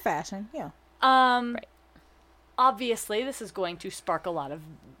 For fashion, yeah. Obviously, this is going to spark a lot of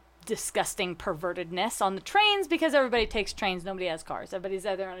disgusting pervertedness on the trains because everybody takes trains. Nobody has cars. Everybody's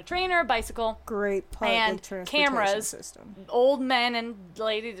either on a train or a bicycle. Great public And transportation cameras. system. Old men and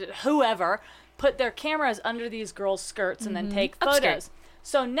ladies, whoever, put their cameras under these girls' skirts and then take Upskirt. photos.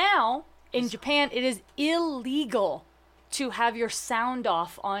 So now, in Japan, it is illegal to have your sound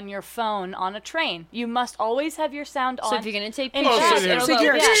off on your phone on a train. You must always have your sound on. So if you're gonna take In pictures, fact, it'll it'll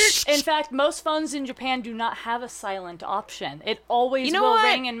go- go. yeah. In fact, most phones in Japan do not have a silent option. It always You know will what?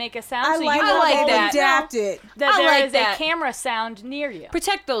 ring and make a sound. I so like you how will like they always that. know adapted. that I there like is that. a camera sound near you.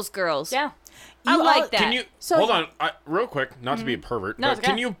 Protect those girls. Yeah. I You like all- that. Can you So- hold on, real quick? Not to be a pervert, No, but it's okay.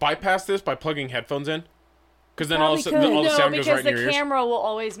 can you bypass this by plugging headphones in? Because then Probably all of a sudden, could. all the No, sound goes because right in the your ears. camera will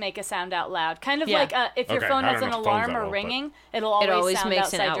always make a sound out loud. Kind of Yeah. like if your Okay, phone I has don't an know if phones alarm that or well, but- ringing, it'll always, always sound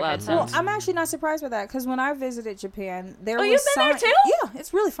makes an outside out your loud headphones. sound. Well, I'm actually not surprised by that because when I visited Japan, there was you've been there sign- too? Yeah,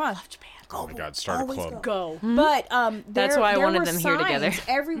 it's really fun. Japan. Oh my God, start a Always club. Go. But That's there, why I there wanted were them here together. signs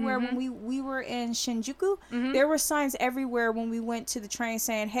everywhere when we were in Shinjuku. There were signs everywhere when we went to the train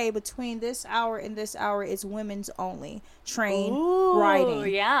saying, "Hey, between this hour and this hour, it's women's only train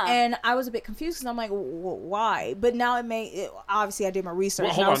riding." yeah. And I was a bit confused because I'm like, "Why?" But now obviously I did my research.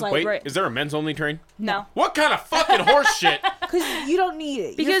 Well, and hold I was on, like, wait. Is there a men's only train? No. What kind of fucking horse shit? because you don't need it.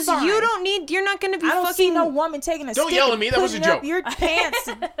 You're Because fine. you don't need. You're not gonna be I don't fucking. see no woman taking a Don't stick yell at and me, that was a putting up joke. your pants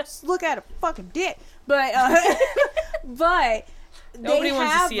to just look at a fucking dick. But but Nobody they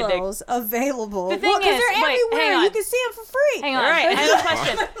wants to have see a dick. those available. The thing because is- they're wait, everywhere. hang on. You can see them for free. Hang on. All right. I have a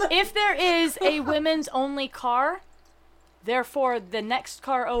question. If there is a women's only car, therefore the next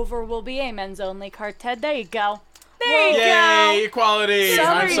car over will be a men's only car. Ted, there you go. There you Yay, go. equality! Some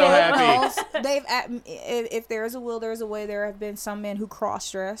I'm so happy. girls, if there is a will, there is a way. There have been some men who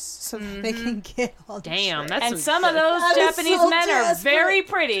cross-dress so that they can get all the Damn, shit. that's And some some of those That is Japanese so men are desperate. very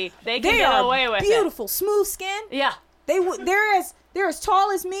pretty. They can They get are away with beautiful, smooth skin. it. Yeah. They're as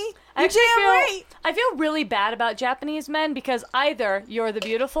tall as me. I You actually damn right. I feel really bad about Japanese men because either you're the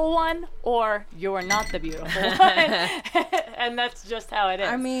beautiful one or you're not the beautiful one. And that's just how it is.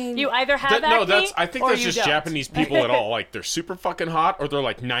 I mean- you either have acne I think or that's you just don't. Japanese people at all. Like, they're super fucking hot or they're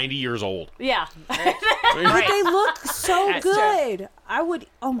like 90 years old. Yeah. But they look so That's true. good. I would.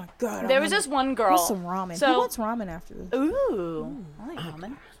 Oh my god. There was this one girl. What's some ramen? So- Who wants ramen after this? Ooh. I like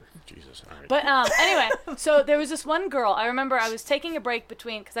ramen. Jesus, all right. But anyway, so there was this one girl. I remember I was taking a break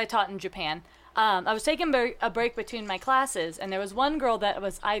between, because I taught in Japan. I was taking a break between my classes, and there was one girl that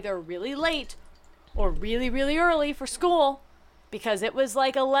was either really late or really, really early for school because it was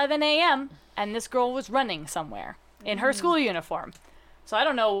like 11 a.m. and this girl was running somewhere in her school uniform. So I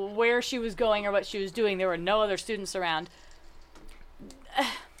don't know where she was going or what she was doing. There were no other students around.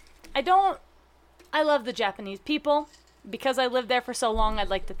 I love the Japanese people. Because I lived there for so long, I'd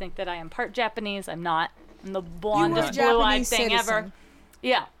like to think that I am part Japanese. I'm not. I'm the blondest, You were a blue-eyed Japanese thing ever. citizen.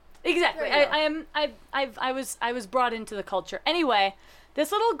 Yeah, exactly. There you go. I am. I was brought into the culture. Anyway,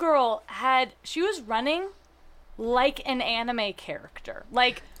 this little girl she was running like an anime character,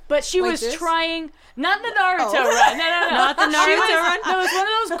 but she Like was this? trying not the Naruto Oh. run. No. Not the She Naruto was- run? No, it was one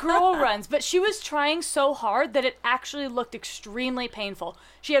of those girl runs, but she was trying so hard that it actually looked extremely painful.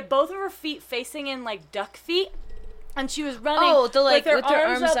 She had both of her feet facing in like duck feet. And she was running Oh, with her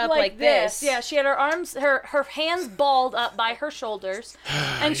arms arms up like this. Yeah, she had her arms, her hands balled up by her shoulders,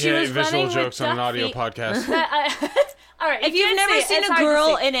 and she yeah, was visual running jokes with on an duck audio feet. podcast. All right, If you've can't never see it, seen it's a hard to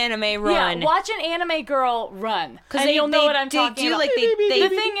girl see. in anime run, yeah, watch an anime girl run, and they, you'll know what I'm they talking do about. like they the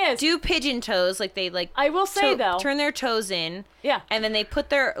thing is, do pigeon toes, like they like. I will say though, turn their toes in. Yeah. And then they put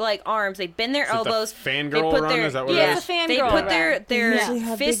their like arms, they bend their Is it the elbows. fangirl they put run? their Is that what it yeah, is? It's a fangirl they put run. their They usually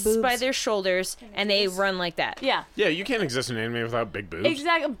have big fists by boobs. their shoulders and they run like that. yeah. Yeah, you can't exist in anime without big boobs.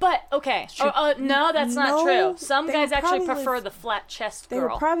 Exactly, but okay. No, that's not No, true. Some they guys would actually probably prefer live- the flat chest They girl.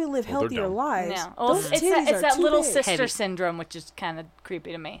 would probably live Well, they're healthier dumb. lives. Yeah, well, Those it's titties that are too little big. sister Heavy. syndrome, which is kind of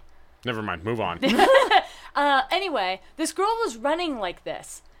creepy to me. Never mind, move on. Anyway, this girl was running like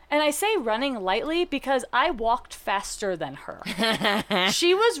this. And I say running lightly because I walked faster than her.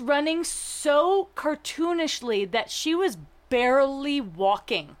 She was running so cartoonishly that she was barely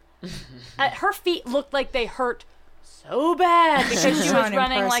walking. Her feet looked like they hurt so bad because she was trying to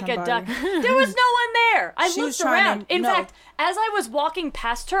running impress like a somebody. duck. There was no one there. I She was looked trying around. to- In no. fact, as I was walking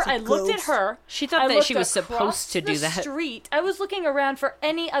past her, I looked at ghost. her. She thought I that looked she was across supposed to do the that. Street. I was looking around for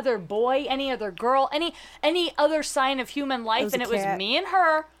any other boy, any other girl, any other sign of human life, was and a it was cat. me and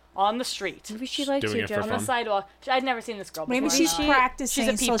her on the street. Maybe she likes Doing you, it for On Jojo. the fun. sidewalk. I'd never seen this girl before. Maybe she's No. practicing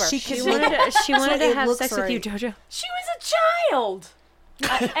She's a so peeper. she She can. She wanted so to it have looks sex with you, right. Jojo. She was a child.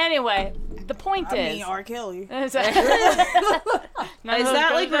 Anyway, the point I is. mean, R. Kelly. Is Is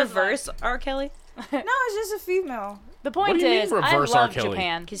that like reverse R. Kelly? No, it's just a female. The point What do you mean is, reverse I R. love Kelly?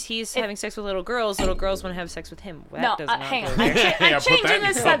 Japan. Because he's having sex with little girls. Little girls want to have sex with him. That No, does not hang go on. there. Yeah, I'm put that changing in the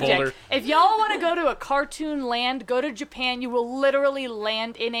your cup subject. holder. If y'all want to go to a cartoon land, go to Japan. You will literally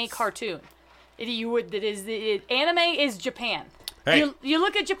land in a cartoon. Anime is Japan. Hey. You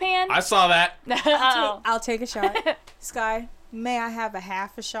look at Japan. I saw that. Uh-oh. I'll take a shot. Sky, may I have a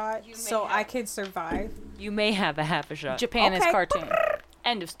half a shot so I can survive? You may have a half a shot. Japan is Okay. cartoon.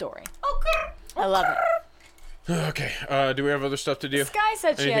 End of story. I love it. Okay. Do we have other stuff to do? Sky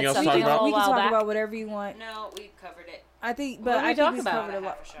said she Anything had else to something talk a about? little We can while talk back. about whatever you want. No, we covered it. I think, What but did we I talk think we about? covered a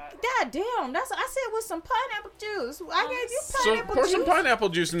lot. Half a shot. God damn, that's I said with some pineapple juice. I gave you So pineapple pour juice. some pineapple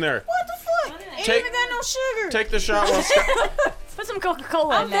juice in there. What the fuck? Ain't Take- even got no sugar. Take the shot while Scott. Put some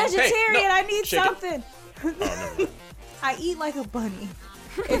Coca-Cola I'm in there. vegetarian. no, I need shake it. something. Oh, never mind. I eat like a bunny.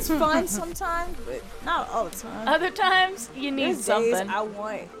 It's fun sometimes, but not all the time. Other times, you need There's something. days I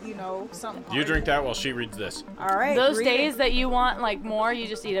want, something. You hard. drink that while she reads this. All right. Those read days it. that you want like more, you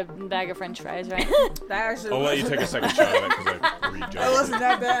just eat a bag of French fries, right? That actually I'll let you take a second shot of it because I rejudged It wasn't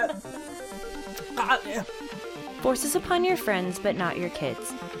that bad. Force us upon your friends, but not your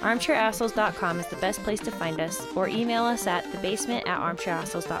kids. ArmchairAssholes.com is the best place to find us, or email us at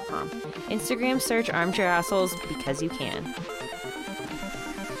thebasement@armchairassholes.com. Instagram search Armchair Assholes because you can.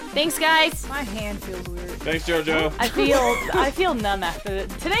 Thanks, guys. My hand feels weird. Thanks, JoJo. I feel numb after it.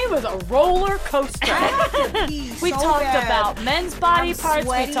 Today was a roller coaster. We talked about men's body I'm parts.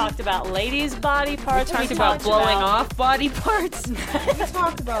 sweaty. We talked about ladies' body parts. Talked about blowing off body parts. We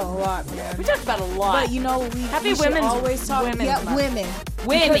talked about a lot, man. We talked about a lot. But you know, we Happy should Women's- always talk. Women's Yeah, Month. women.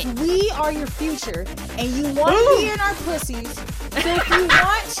 Women. Because we are your future, and you want to be in our pussies. So if you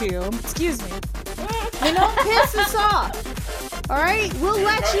want to, excuse me, don't piss us off. All right, we'll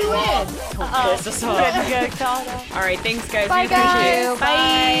let you in. Piss us off. All right, thanks, guys. Bye, we appreciate guys. it.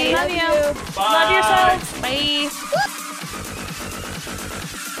 Bye. Love you. Love yourselves. Bye.